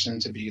androgynous person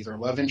to be their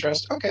love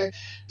interest? Okay.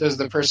 Does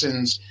the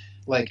person's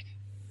like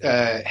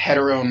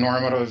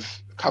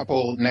heteronormative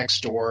couple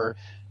next door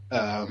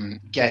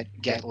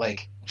get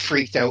like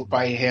freaked out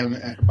by him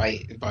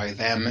by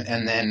them,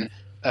 and then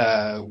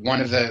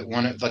one of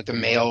the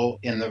male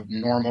in the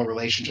normal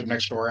relationship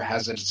next door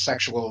has a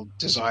sexual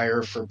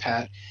desire for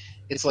Pat?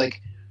 It's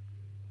like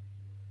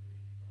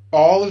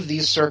all of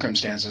these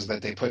circumstances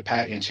that they put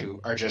Pat into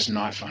are just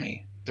not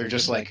funny. They're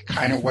just like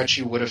kind of what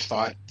you would have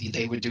thought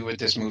they would do with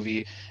this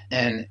movie,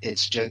 and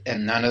it's just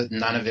none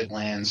of it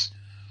lands.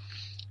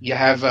 You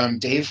have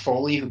Dave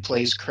Foley who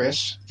plays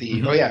Chris.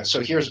 So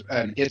here's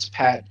an It's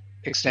Pat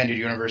Extended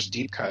Universe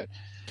deep cut.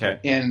 Okay.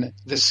 In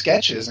the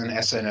sketches in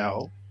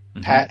SNL,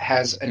 Pat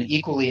has an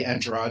equally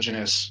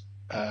androgynous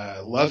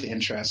love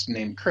interest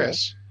named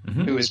Chris,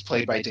 who is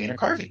played by Dana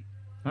Carvey.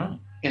 Oh.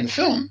 In the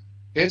film,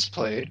 it's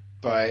played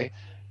by,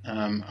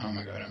 oh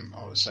my God, I'm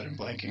all of a sudden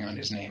blanking on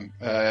his name.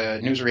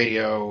 News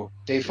Radio,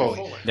 Dave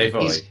Foley.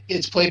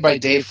 It's played by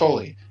Dave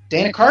Foley.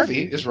 Dana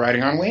Carvey is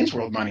riding on Wayne's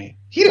World money.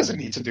 He doesn't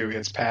need to do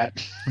It's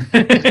Pat.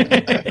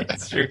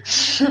 That's true.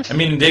 I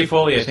mean, Dave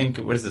Foley, I think,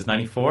 what is this,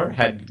 94?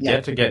 Had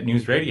yet to get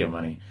News Radio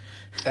money.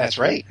 That's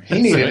right.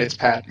 He needed It's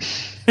Pat.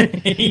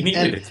 He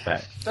needed It's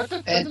Pat. That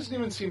doesn't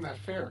even seem that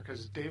fair,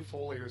 because Dave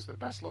Foley was the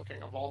best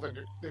looking of all the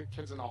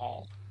kids in the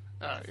hall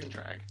in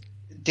drag.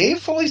 Dave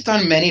Foley's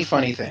done many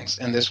funny things,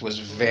 and this was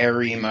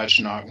very much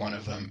not one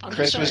of them.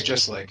 Chris was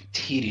just like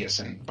tedious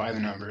and by the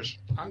numbers.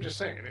 I'm just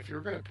saying, if you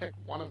were going to pick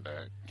one of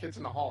the kids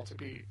in the hall to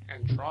be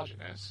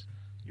androgynous,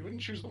 you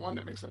wouldn't choose the one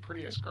that makes the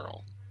prettiest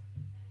girl.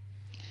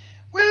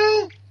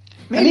 Well,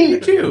 maybe you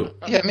do.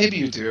 Yeah, maybe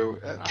you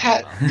do.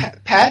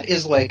 Pat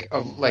is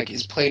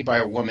is played by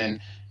a woman,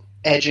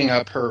 edging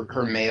up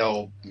her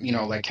male,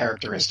 like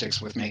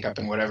characteristics with makeup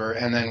and whatever.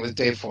 And then with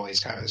Dave Foley, it's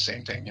kind of the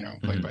same thing,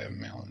 played by a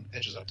male and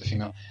edges up the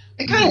female.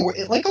 It kind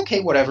of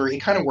okay, whatever. It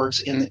kind of works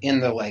in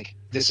the like,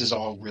 this is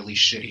all really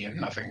shitty and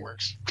nothing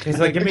works. It's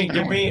like give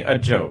me a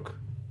joke,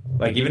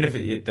 like even if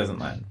it doesn't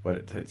land,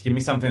 but give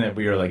me something that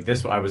we were like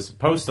this. I was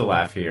supposed to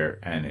laugh here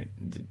and it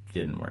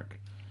didn't work.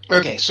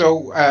 Okay,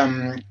 so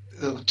kind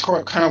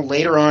of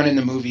later on in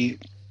the movie,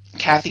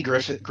 Kathy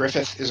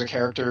Griffith is a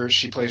character.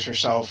 She plays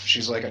herself.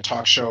 She's like a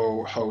talk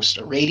show host,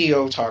 a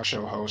radio talk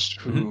show host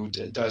who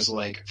does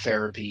like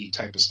therapy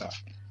type of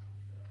stuff.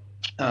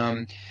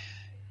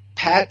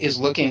 Pat is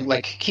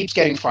keeps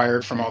getting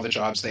fired from all the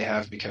jobs they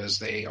have because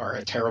they are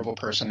a terrible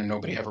person and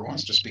nobody ever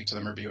wants to speak to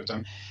them or be with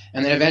them.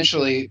 And then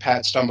eventually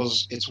Pat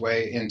stumbles its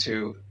way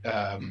into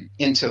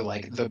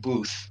like the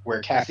booth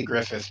where Kathy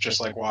Griffith just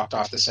like walked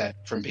off the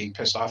set from being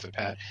pissed off at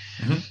Pat.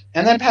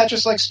 And then Pat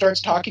just like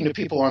starts talking to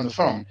people on the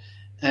phone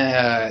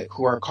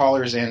who are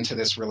callers into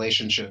this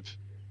relationship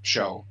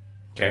show.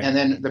 Okay. And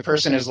then the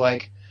person is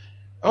like,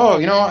 oh,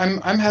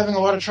 I'm having a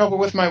lot of trouble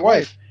with my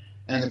wife.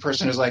 And the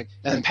person is like,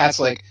 and then Pat's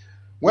like,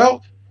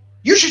 well,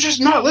 you should just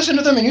not listen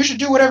to them and you should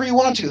do whatever you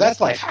want to. That's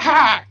life. Ha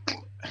ha!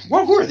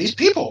 Well, who are these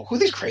people? Who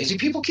these crazy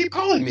people keep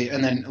calling me?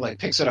 And then like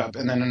picks it up.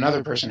 And then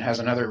another person has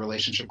another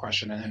relationship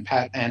question. And then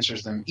Pat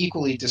answers them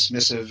equally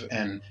dismissive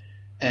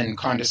and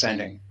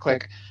condescending.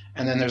 Click.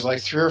 And then there's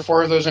like 3 or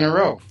 4 of those in a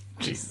row.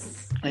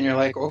 Jesus. And you're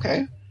like,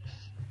 okay,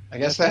 I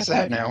guess that's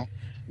that now.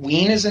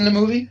 Ween is in the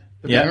movie.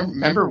 Yeah.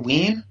 Remember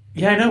Ween?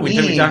 Yeah, I know.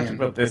 We talked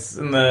about this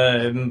in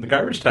the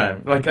garbage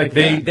time. Like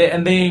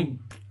they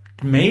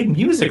made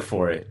music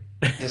for it.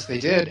 Yes, they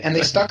did, and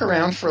they stuck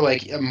around for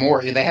like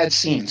more. They had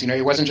scenes.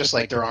 It wasn't just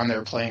like they're on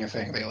there playing a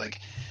thing. They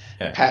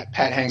Pat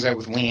hangs out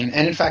with Ween,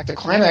 and in fact, the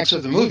climax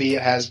of the movie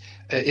is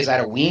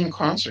at a Ween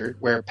concert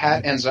where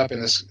Pat ends up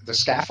in the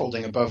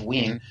scaffolding above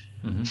Ween.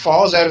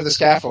 Falls out of the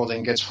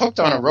scaffolding, gets hooked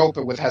on a rope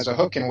has a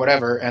hook and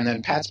whatever, and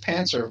then Pat's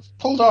pants are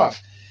pulled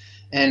off.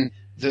 And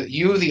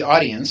the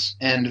audience,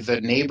 and the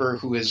neighbor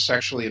who is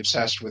sexually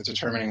obsessed with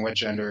determining what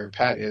gender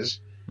Pat is,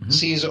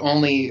 sees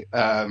only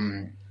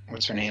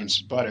what's her name's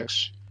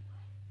buttocks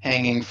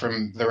hanging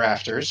from the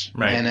rafters,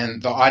 right. And then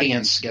the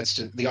audience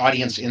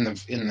in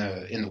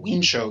the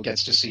Ween show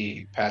gets to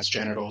see Pat's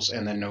genitals,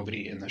 and then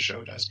nobody in the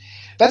show does.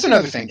 That's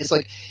another thing. It's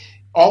like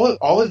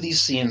all of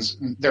these scenes,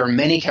 there are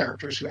many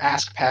characters who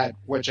ask Pat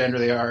what gender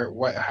they are,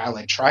 how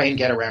like try and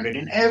get around it,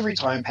 and every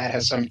time Pat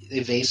has some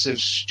evasive,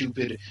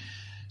 stupid,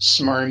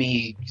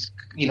 smarmy,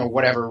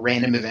 whatever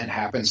random event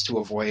happens to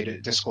avoid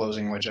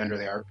disclosing what gender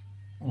they are.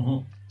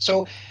 Mm-hmm.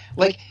 So,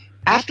 like,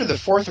 after the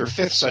fourth or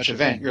fifth such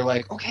event, you're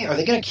like, okay, are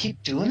they going to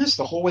keep doing this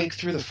the whole way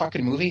through the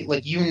fucking movie?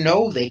 Like,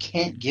 they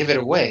can't give it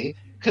away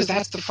because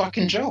that's the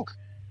fucking joke.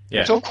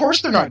 Yeah. So of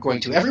course they're not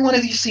going to. Every one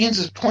of these scenes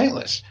is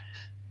pointless.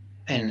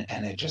 And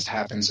it just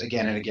happens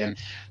again and again.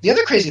 The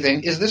other crazy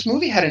thing is this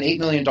movie had an $8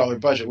 million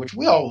budget, which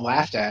we all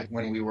laughed at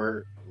when we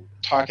were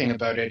talking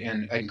about it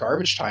in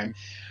Garbage Time.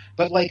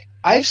 But, like,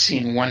 I've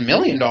seen $1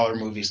 million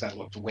movies that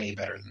looked way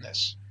better than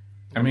this.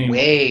 I mean,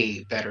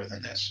 way better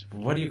than this.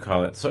 What do you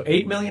call it? So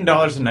 $8 million in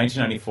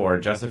 1994,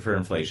 adjusted for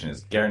inflation,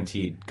 is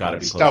guaranteed got to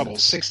be close. Double,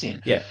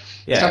 16. Yeah,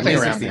 something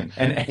around 16.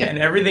 And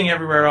Everything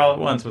Everywhere All at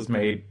Once was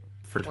made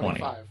for 20.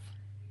 25.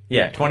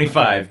 Yeah,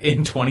 25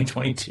 in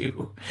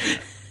 2022.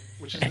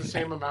 Which is the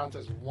same amount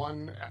as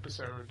one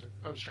episode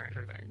of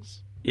Stranger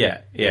Things.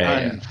 Yeah.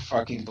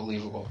 Unfucking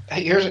believable.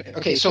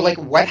 Okay, so like,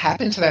 what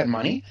happened to that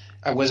money?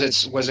 Was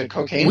it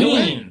cocaine?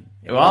 Ween.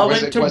 It all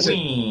went to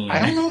Ween.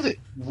 I don't know that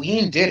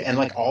Ween did, and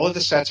like all of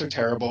the sets are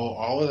terrible,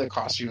 all of the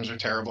costumes are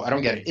terrible. I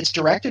don't get it. It's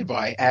directed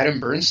by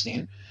Adam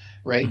Bernstein,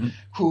 right? Mm-hmm.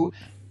 Who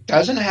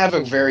doesn't have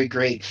a very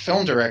great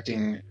film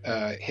directing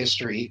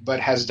history,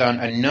 but has done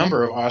a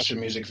number of awesome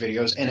music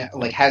videos, and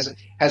like has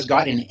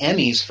gotten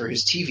Emmys for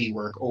his TV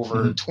work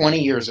over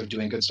 20 years of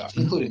doing good stuff,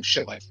 including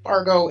shit like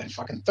Fargo and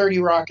fucking 30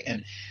 Rock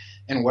and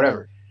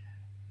whatever.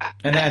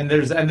 And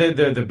there's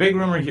the big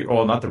rumor here.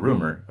 Well, not the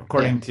rumor,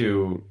 according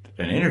to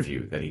an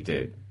interview that he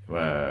did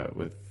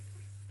with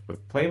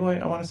Playboy,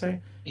 I want to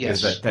say,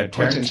 yes, is that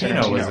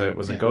Tarantino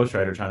was a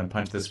ghostwriter trying to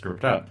punch this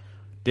script up.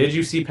 Did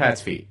you see Pat's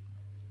feet?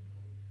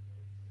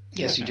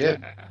 Yes, you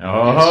did.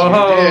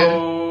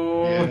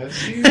 Oh,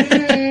 yes, you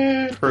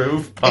did.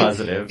 Proof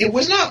positive. It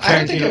was not. I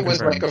don't think it was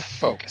like a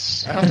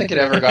focus. I don't think it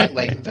ever got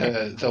like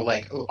the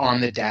like on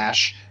the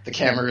dash. The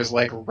camera is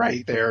like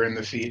right there in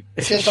the feet.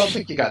 I just don't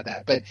think you got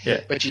that.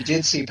 But you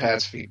did see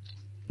Pat's feet.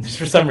 Just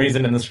for some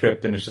reason in the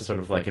script, and it's just sort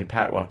of like, and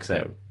Pat walks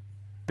out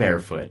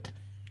barefoot,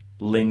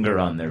 linger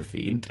on their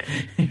feet.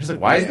 You're just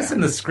like, why is this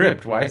in the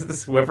script? Why is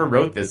this, whoever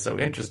wrote this, so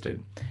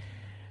interested?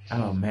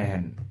 Oh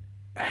man,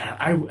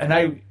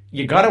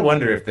 you gotta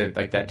wonder if that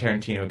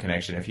Tarantino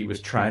connection, if he was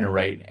trying to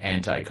write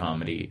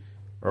anti-comedy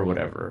or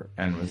whatever,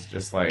 and was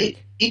just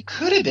like, it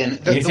could have been.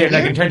 And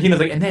Tarantino's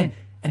like, and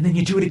then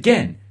you do it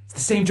again. It's the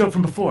same joke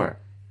from before,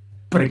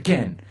 but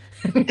again.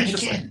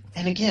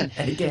 And again.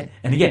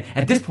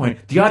 At this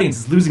point, the audience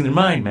is losing their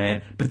mind,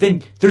 man. But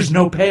then there's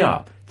no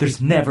payoff.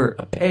 There's never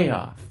a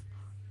payoff.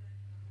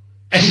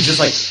 And he's just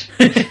like,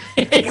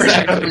 exactly. Where's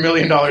another $1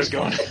 million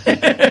going?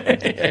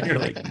 And you're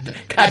like,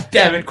 God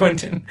damn it,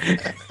 Quentin.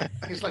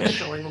 He's like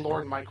showing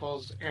Lorne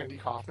Michaels' Andy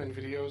Kaufman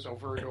videos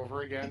over and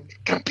over again. It's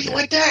gonna be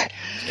like that.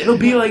 It'll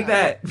be like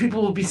that.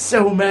 People will be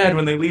so mad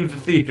when they leave the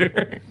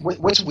theater.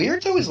 What's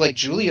weird though is like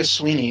Julia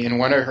Sweeney in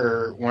one of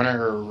her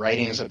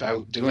writings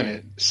about doing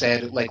it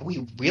said like,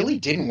 we really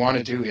didn't want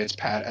to do It's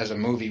Pat as a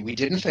movie. We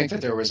didn't think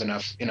that there was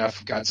enough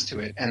guts to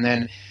it, and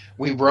then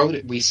we wrote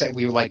it. We said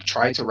we like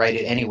tried to write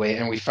it anyway,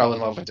 and we fell in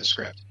love with the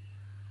script.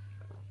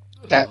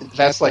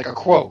 That's like a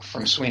quote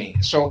from Sweeney.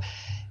 So,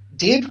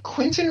 did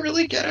Quentin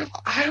really get it?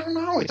 I don't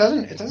know. It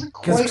doesn't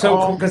quite.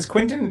 Because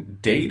Quentin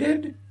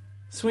dated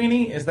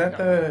Sweeney. Is that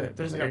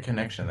there's like a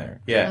connection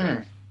there?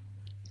 Yeah.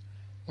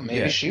 Well,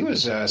 maybe she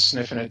was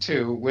sniffing it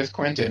too with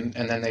Quentin,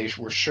 and then they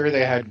were sure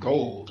they had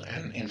gold,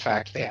 and in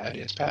fact they had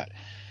It's Pat.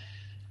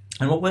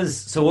 And what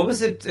was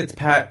It's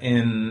Pat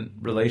in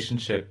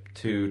relationship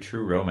to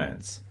True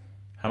Romance?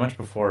 How much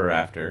before or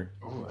after?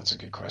 Oh, that's a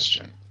good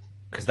question.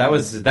 Because that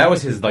was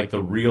his like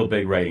the real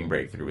big writing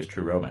breakthrough was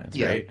True Romance,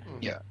 right?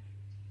 Yeah.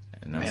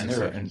 And man, there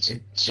were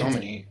so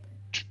many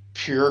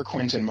pure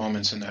Quentin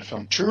moments in that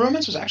film. True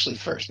Romance was actually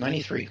first,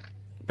 93.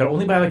 But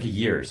only by like a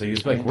year. So he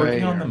was like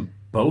working on them,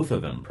 both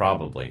of them,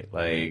 probably.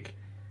 Like,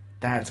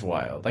 that's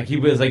wild. Like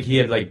he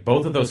had like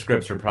both of those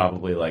scripts were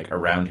probably like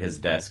around his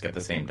desk at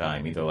the same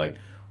time, either like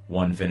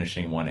one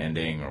finishing, one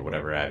ending, or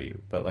whatever have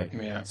you. But like,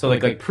 so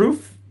like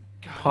proof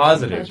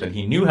positive that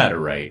he knew how to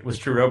write was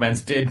True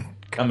Romance did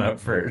come out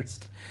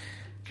first.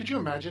 Could you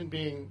imagine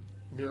being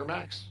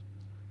Miramax?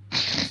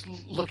 Just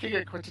looking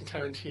at Quentin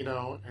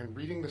Tarantino and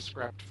reading the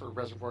script for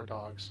Reservoir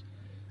Dogs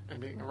and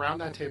being around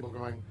that table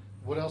going,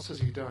 what else has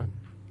he done?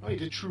 Oh, he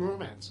did True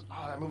Romance.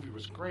 Oh, that movie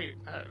was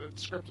great. That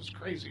script was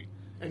crazy.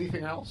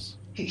 Anything else?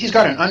 He's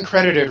got an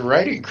uncredited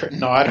writing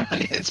nod on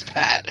It's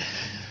Pat.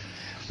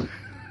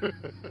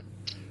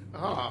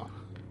 Well,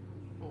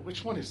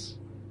 which one is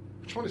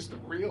the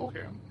real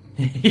him?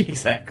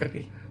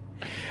 Exactly.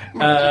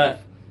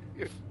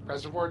 If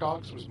Reservoir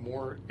Dogs was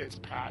more It's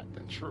Pat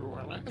than True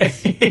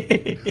Romance,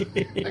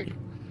 like,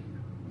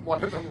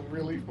 one of them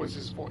really was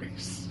his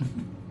voice.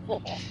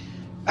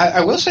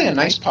 I will say a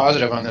nice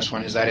positive on this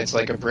one is that it's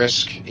like a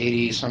brisk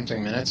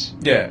 80-something minutes.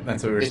 Yeah,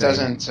 that's what we're saying.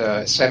 It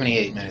doesn't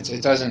 78 minutes.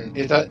 It does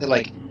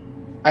like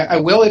I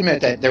will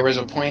admit that there was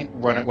a point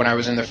when I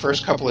was in the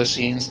first couple of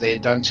scenes, they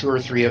had done 2 or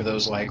 3 of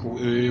those, like,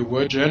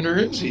 what gender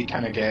is he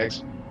kind of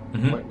gags.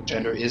 Mm-hmm. What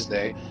gender is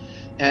they?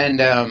 And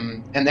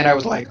then I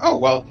was like, oh,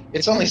 well,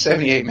 it's only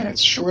 78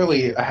 minutes.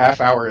 Surely a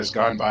half hour has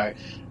gone by.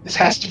 This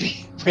has to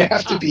be. We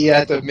have to be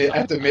at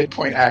the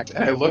midpoint act.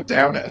 And I looked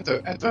down at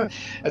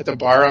the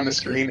bar on the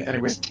screen, and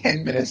it was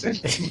 10 minutes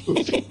into the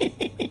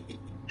movie.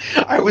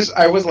 I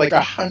was like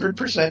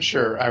 100%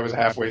 sure I was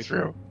halfway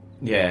through.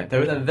 Yeah,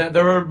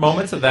 there were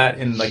moments of that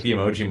in like the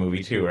Emoji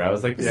Movie too, where I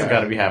was like, "This has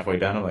got to be halfway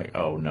done." I'm like,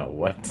 "Oh no,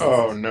 what?"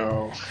 Oh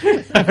no!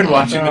 I've been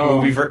watching the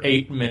movie for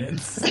 8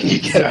 minutes.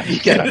 You get up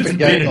and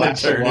get a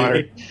glass of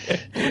water.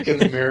 Look in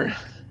the mirror.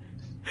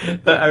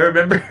 But I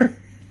remember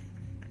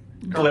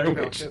Blair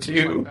Witch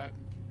 2.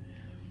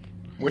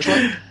 Which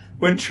one?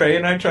 When Trey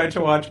and I tried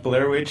to watch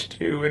Blair Witch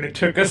 2, and it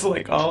took us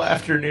like all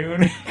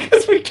afternoon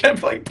because we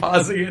kept like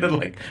pausing it and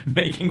like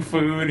making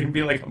food and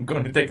be like, I'm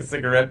going to take a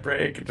cigarette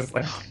break, and just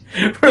like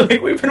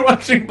we've been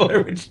watching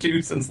Blair Witch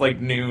 2 since like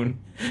noon.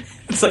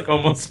 It's like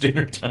almost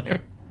dinner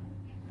time.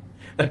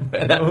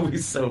 That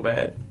movie's so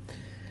bad.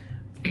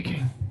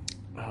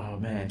 Oh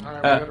man! All right,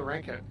 we got to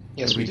rank it.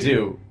 Yes, we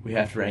do. We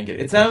have to rank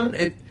it.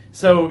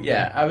 So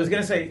yeah, I was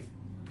gonna say.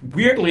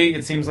 Weirdly,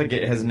 it seems like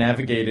it has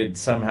navigated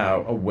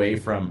somehow away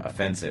from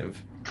offensive.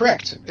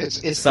 Correct.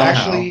 It's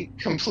actually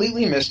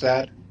completely missed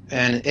that,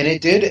 and it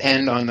did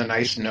end on the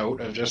nice note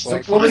of just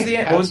like. So what was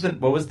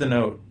the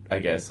note? I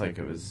guess like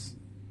it was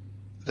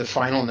the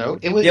final note.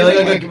 It was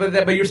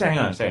but you're saying,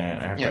 hang on,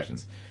 I have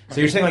questions. So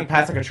you're saying like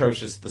Pat's like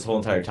atrocious this whole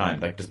entire time.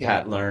 Like, does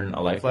Pat learn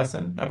a life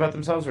lesson about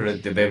themselves, or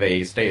did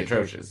they stay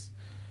atrocious?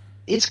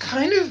 It's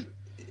kind of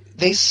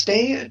they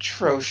stay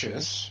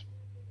atrocious.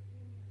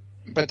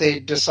 But they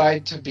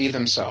decide to be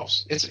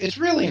themselves. It's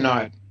really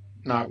not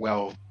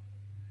well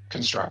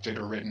constructed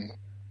or written.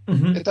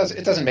 Mm-hmm. It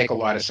doesn't make a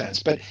lot of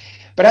sense. But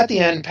at the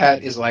end,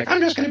 Pat is like,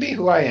 I'm just going to be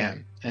who I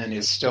am, and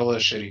is still a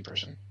shitty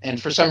person.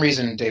 And for some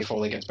reason, Dave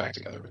Foley gets back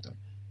together with them.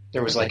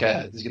 There was like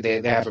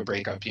they have a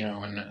breakup, and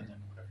whatever.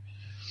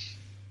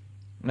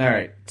 All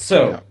right,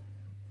 so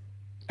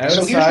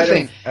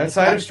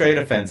outside of straight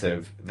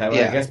offensive, that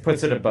I guess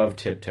puts it above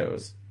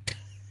Tiptoes.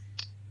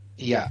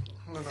 Yeah,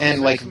 and Sex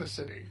like. In the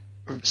City.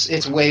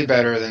 It's way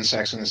better than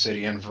Sex and the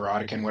City and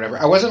Veronica and whatever.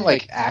 I wasn't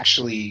like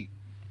actually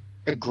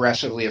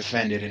aggressively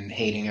offended and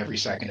hating every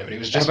second of it. It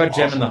was just. How about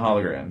Gem and the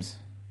Holograms?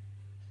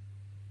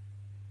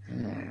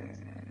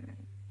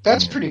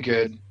 That's pretty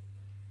good.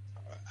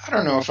 I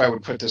don't know if I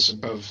would put this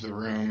above The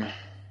Room.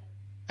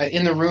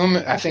 In The Room,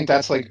 I think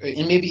that's like,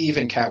 and maybe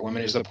even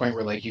Catwoman is the point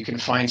where like you can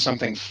find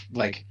something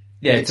like.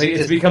 Yeah,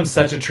 it's become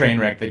such a train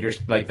wreck that you're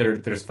like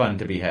there's fun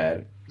to be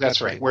had.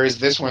 That's right. Whereas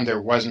this one,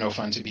 there was no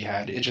fun to be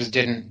had. It just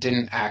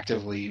didn't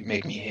actively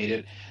make me hate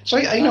it. So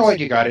I know what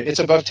you got it. It's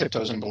above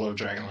Tiptoes and below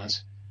Dragonlance.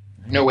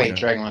 No, wait,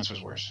 Dragonlance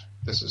was worse.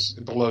 This is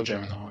below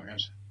Gem and the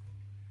Holograms.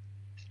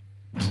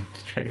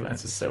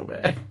 Dragonlance is so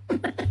bad.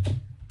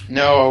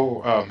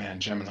 No, oh man,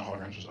 Gem and the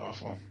Holograms was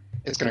awful.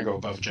 It's gonna go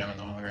above Gem and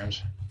the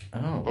Holograms.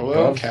 Oh,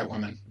 below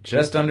Catwoman.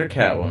 Just under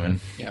Catwoman.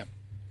 Yeah,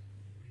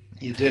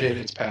 you did it.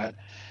 It's Pat.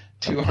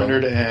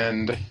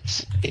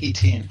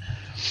 218.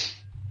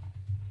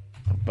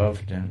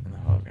 Above Gem and the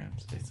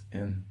Holograms. It's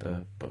in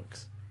the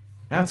books.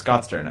 Now it's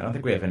Scott's turn. I don't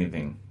think we have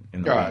anything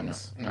in the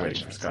wings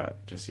waiting for Scott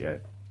just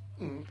yet.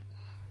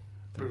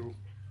 Boo.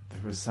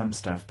 There was some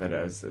stuff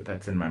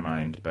that's in my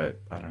mind, but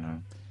I don't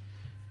know.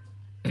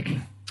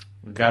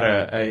 We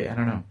gotta. I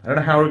don't know. I don't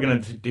know how we're gonna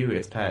do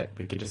it, Pat.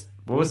 We could just.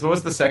 What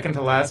was the second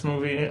to last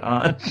movie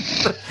on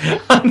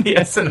on the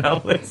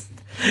SNL list?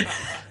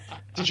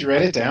 Did you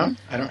write it down?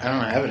 I don't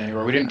have it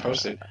anywhere. We didn't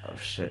post it. Oh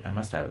shit! I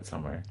must have it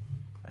somewhere.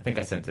 I think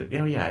I sent it.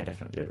 Oh yeah, I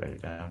definitely did write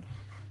it down.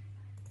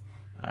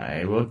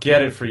 I will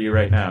get it for you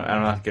right now.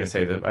 I'm not gonna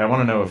say that. I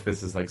want to know if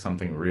this is like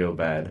something real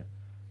bad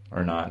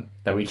or not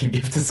that we can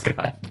give to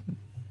Scott.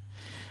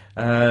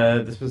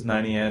 This was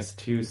 90S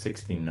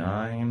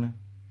 269.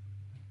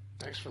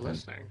 Thanks for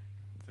listening.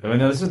 Oh,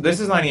 no, this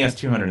is 90S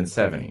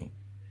 270.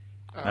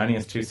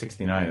 90S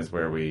 269 is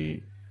where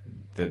we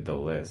did the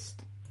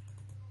list.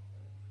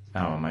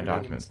 Oh, my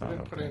document's not open.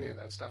 We didn't put any of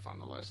that stuff on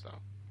the list, though.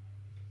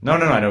 No,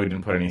 I know we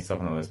didn't put any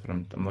stuff on the list, but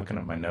I'm looking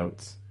at my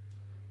notes.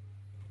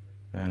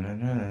 Oh,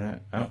 no,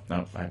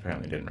 I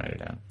apparently didn't write it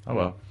down. Oh,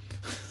 well.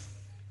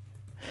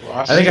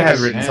 I think I had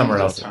it written somewhere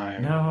else.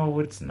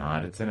 No, it's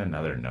not. It's in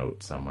another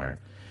note somewhere.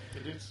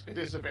 It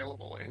is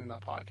available in the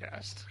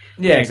podcast.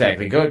 Yeah,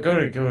 exactly. Go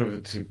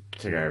to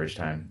Garbage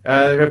Time.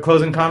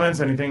 Closing comments?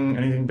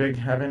 Anything big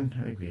happen?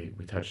 I think we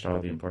touched all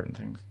the important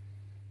things.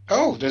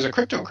 Oh, there's a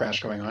crypto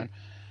crash going on.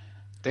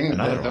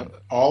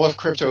 All of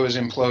crypto is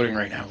imploding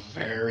right now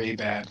very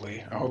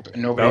badly. I hope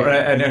nobody...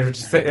 And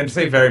to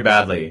say very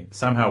badly,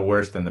 somehow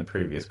worse than the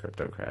previous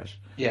crypto crash.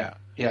 Yeah.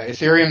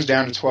 Ethereum's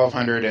down to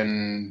 1,200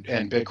 and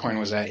Bitcoin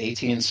was at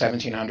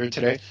 1,700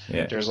 today.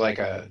 Yeah. Things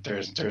are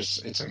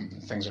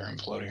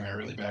imploding there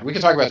really bad. We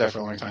could talk about that for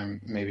a long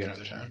time, maybe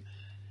another time.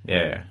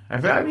 Yeah.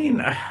 I mean,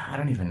 I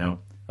don't even know.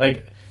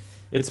 Like,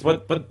 it's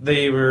what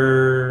they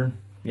were...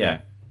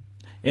 Yeah.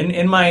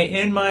 In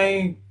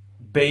my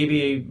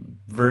baby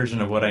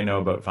version of what I know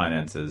about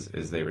finances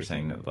is they were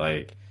saying that,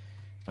 like,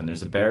 when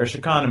there's a bearish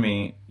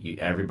economy,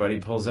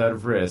 everybody pulls out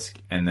of risk,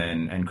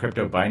 and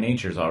crypto by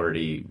nature is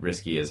already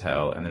risky as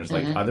hell, and there's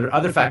like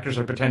other factors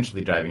are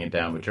potentially driving it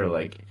down, which are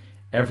like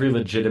every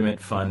legitimate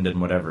fund and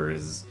whatever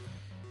is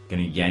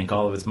going to yank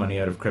all of its money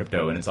out of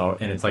crypto, and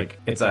it's like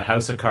it's a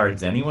house of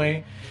cards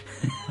anyway.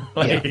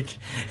 Like,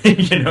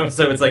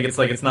 so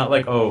it's not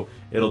like, oh,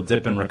 it'll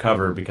dip and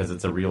recover because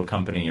it's a real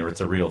company or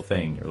it's a real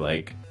thing. You're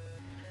like,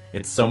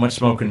 it's so much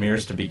smoke and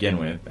mirrors to begin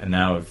with, and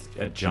now if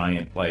a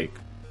giant, like,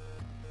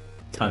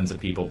 tons of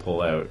people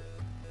pull out,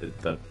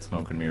 the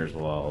smoke and mirrors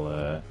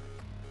will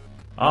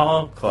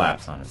all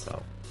collapse on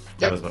itself.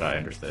 That was what I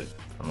understood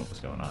from what was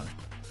going on.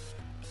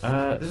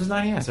 This is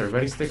 90S.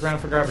 Everybody stick around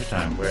for Garbage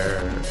Time,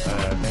 where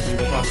maybe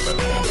we'll talk about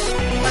it.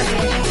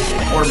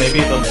 Or maybe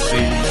they'll just be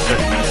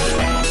certain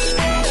messages.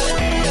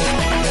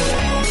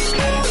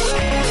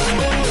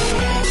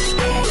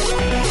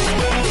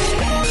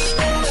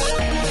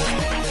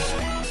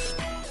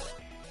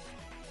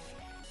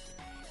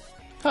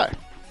 Hi.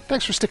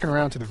 Thanks for sticking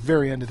around to the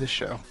very end of this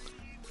show.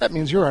 That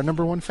means you're our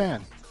number one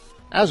fan.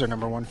 As our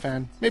number one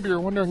fan, maybe you're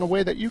wondering a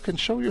way that you can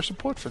show your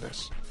support for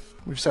this.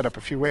 We've set up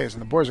a few ways,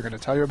 and the boys are going to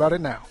tell you about it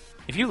now.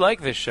 If you like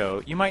this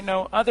show, you might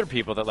know other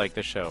people that like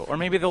this show, or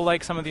maybe they'll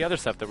like some of the other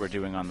stuff that we're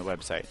doing on the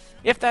website.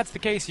 If that's the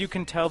case, you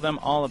can tell them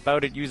all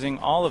about it using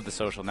all of the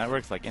social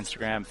networks like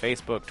Instagram,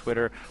 Facebook,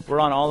 Twitter. We're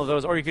on all of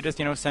those, or you could just,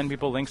 send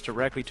people links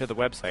directly to the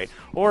website.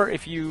 Or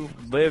if you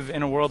live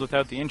in a world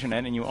without the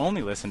internet and you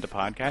only listen to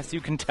podcasts,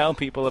 you can tell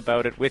people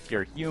about it with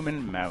your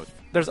human mouth.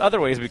 There's other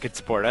ways we could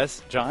support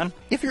us. John?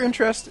 If your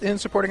interest in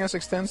supporting us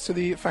extends to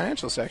the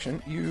financial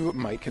section, you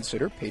might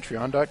consider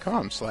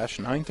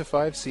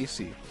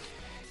patreon.com/9to5cc.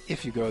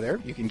 If you go there,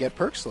 you can get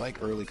perks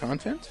like early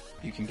content,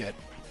 you can get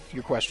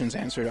your questions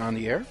answered on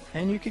the air,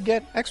 and you could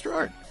get extra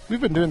art.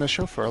 We've been doing this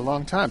show for a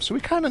long time, so we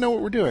kind of know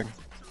what we're doing.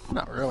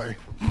 Not really.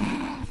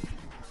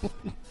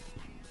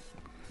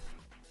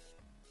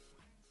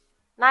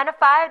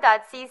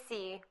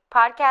 9to5.cc.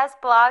 Podcasts,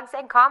 blogs,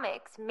 and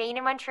comics. Made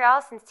in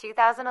Montreal since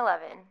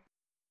 2011.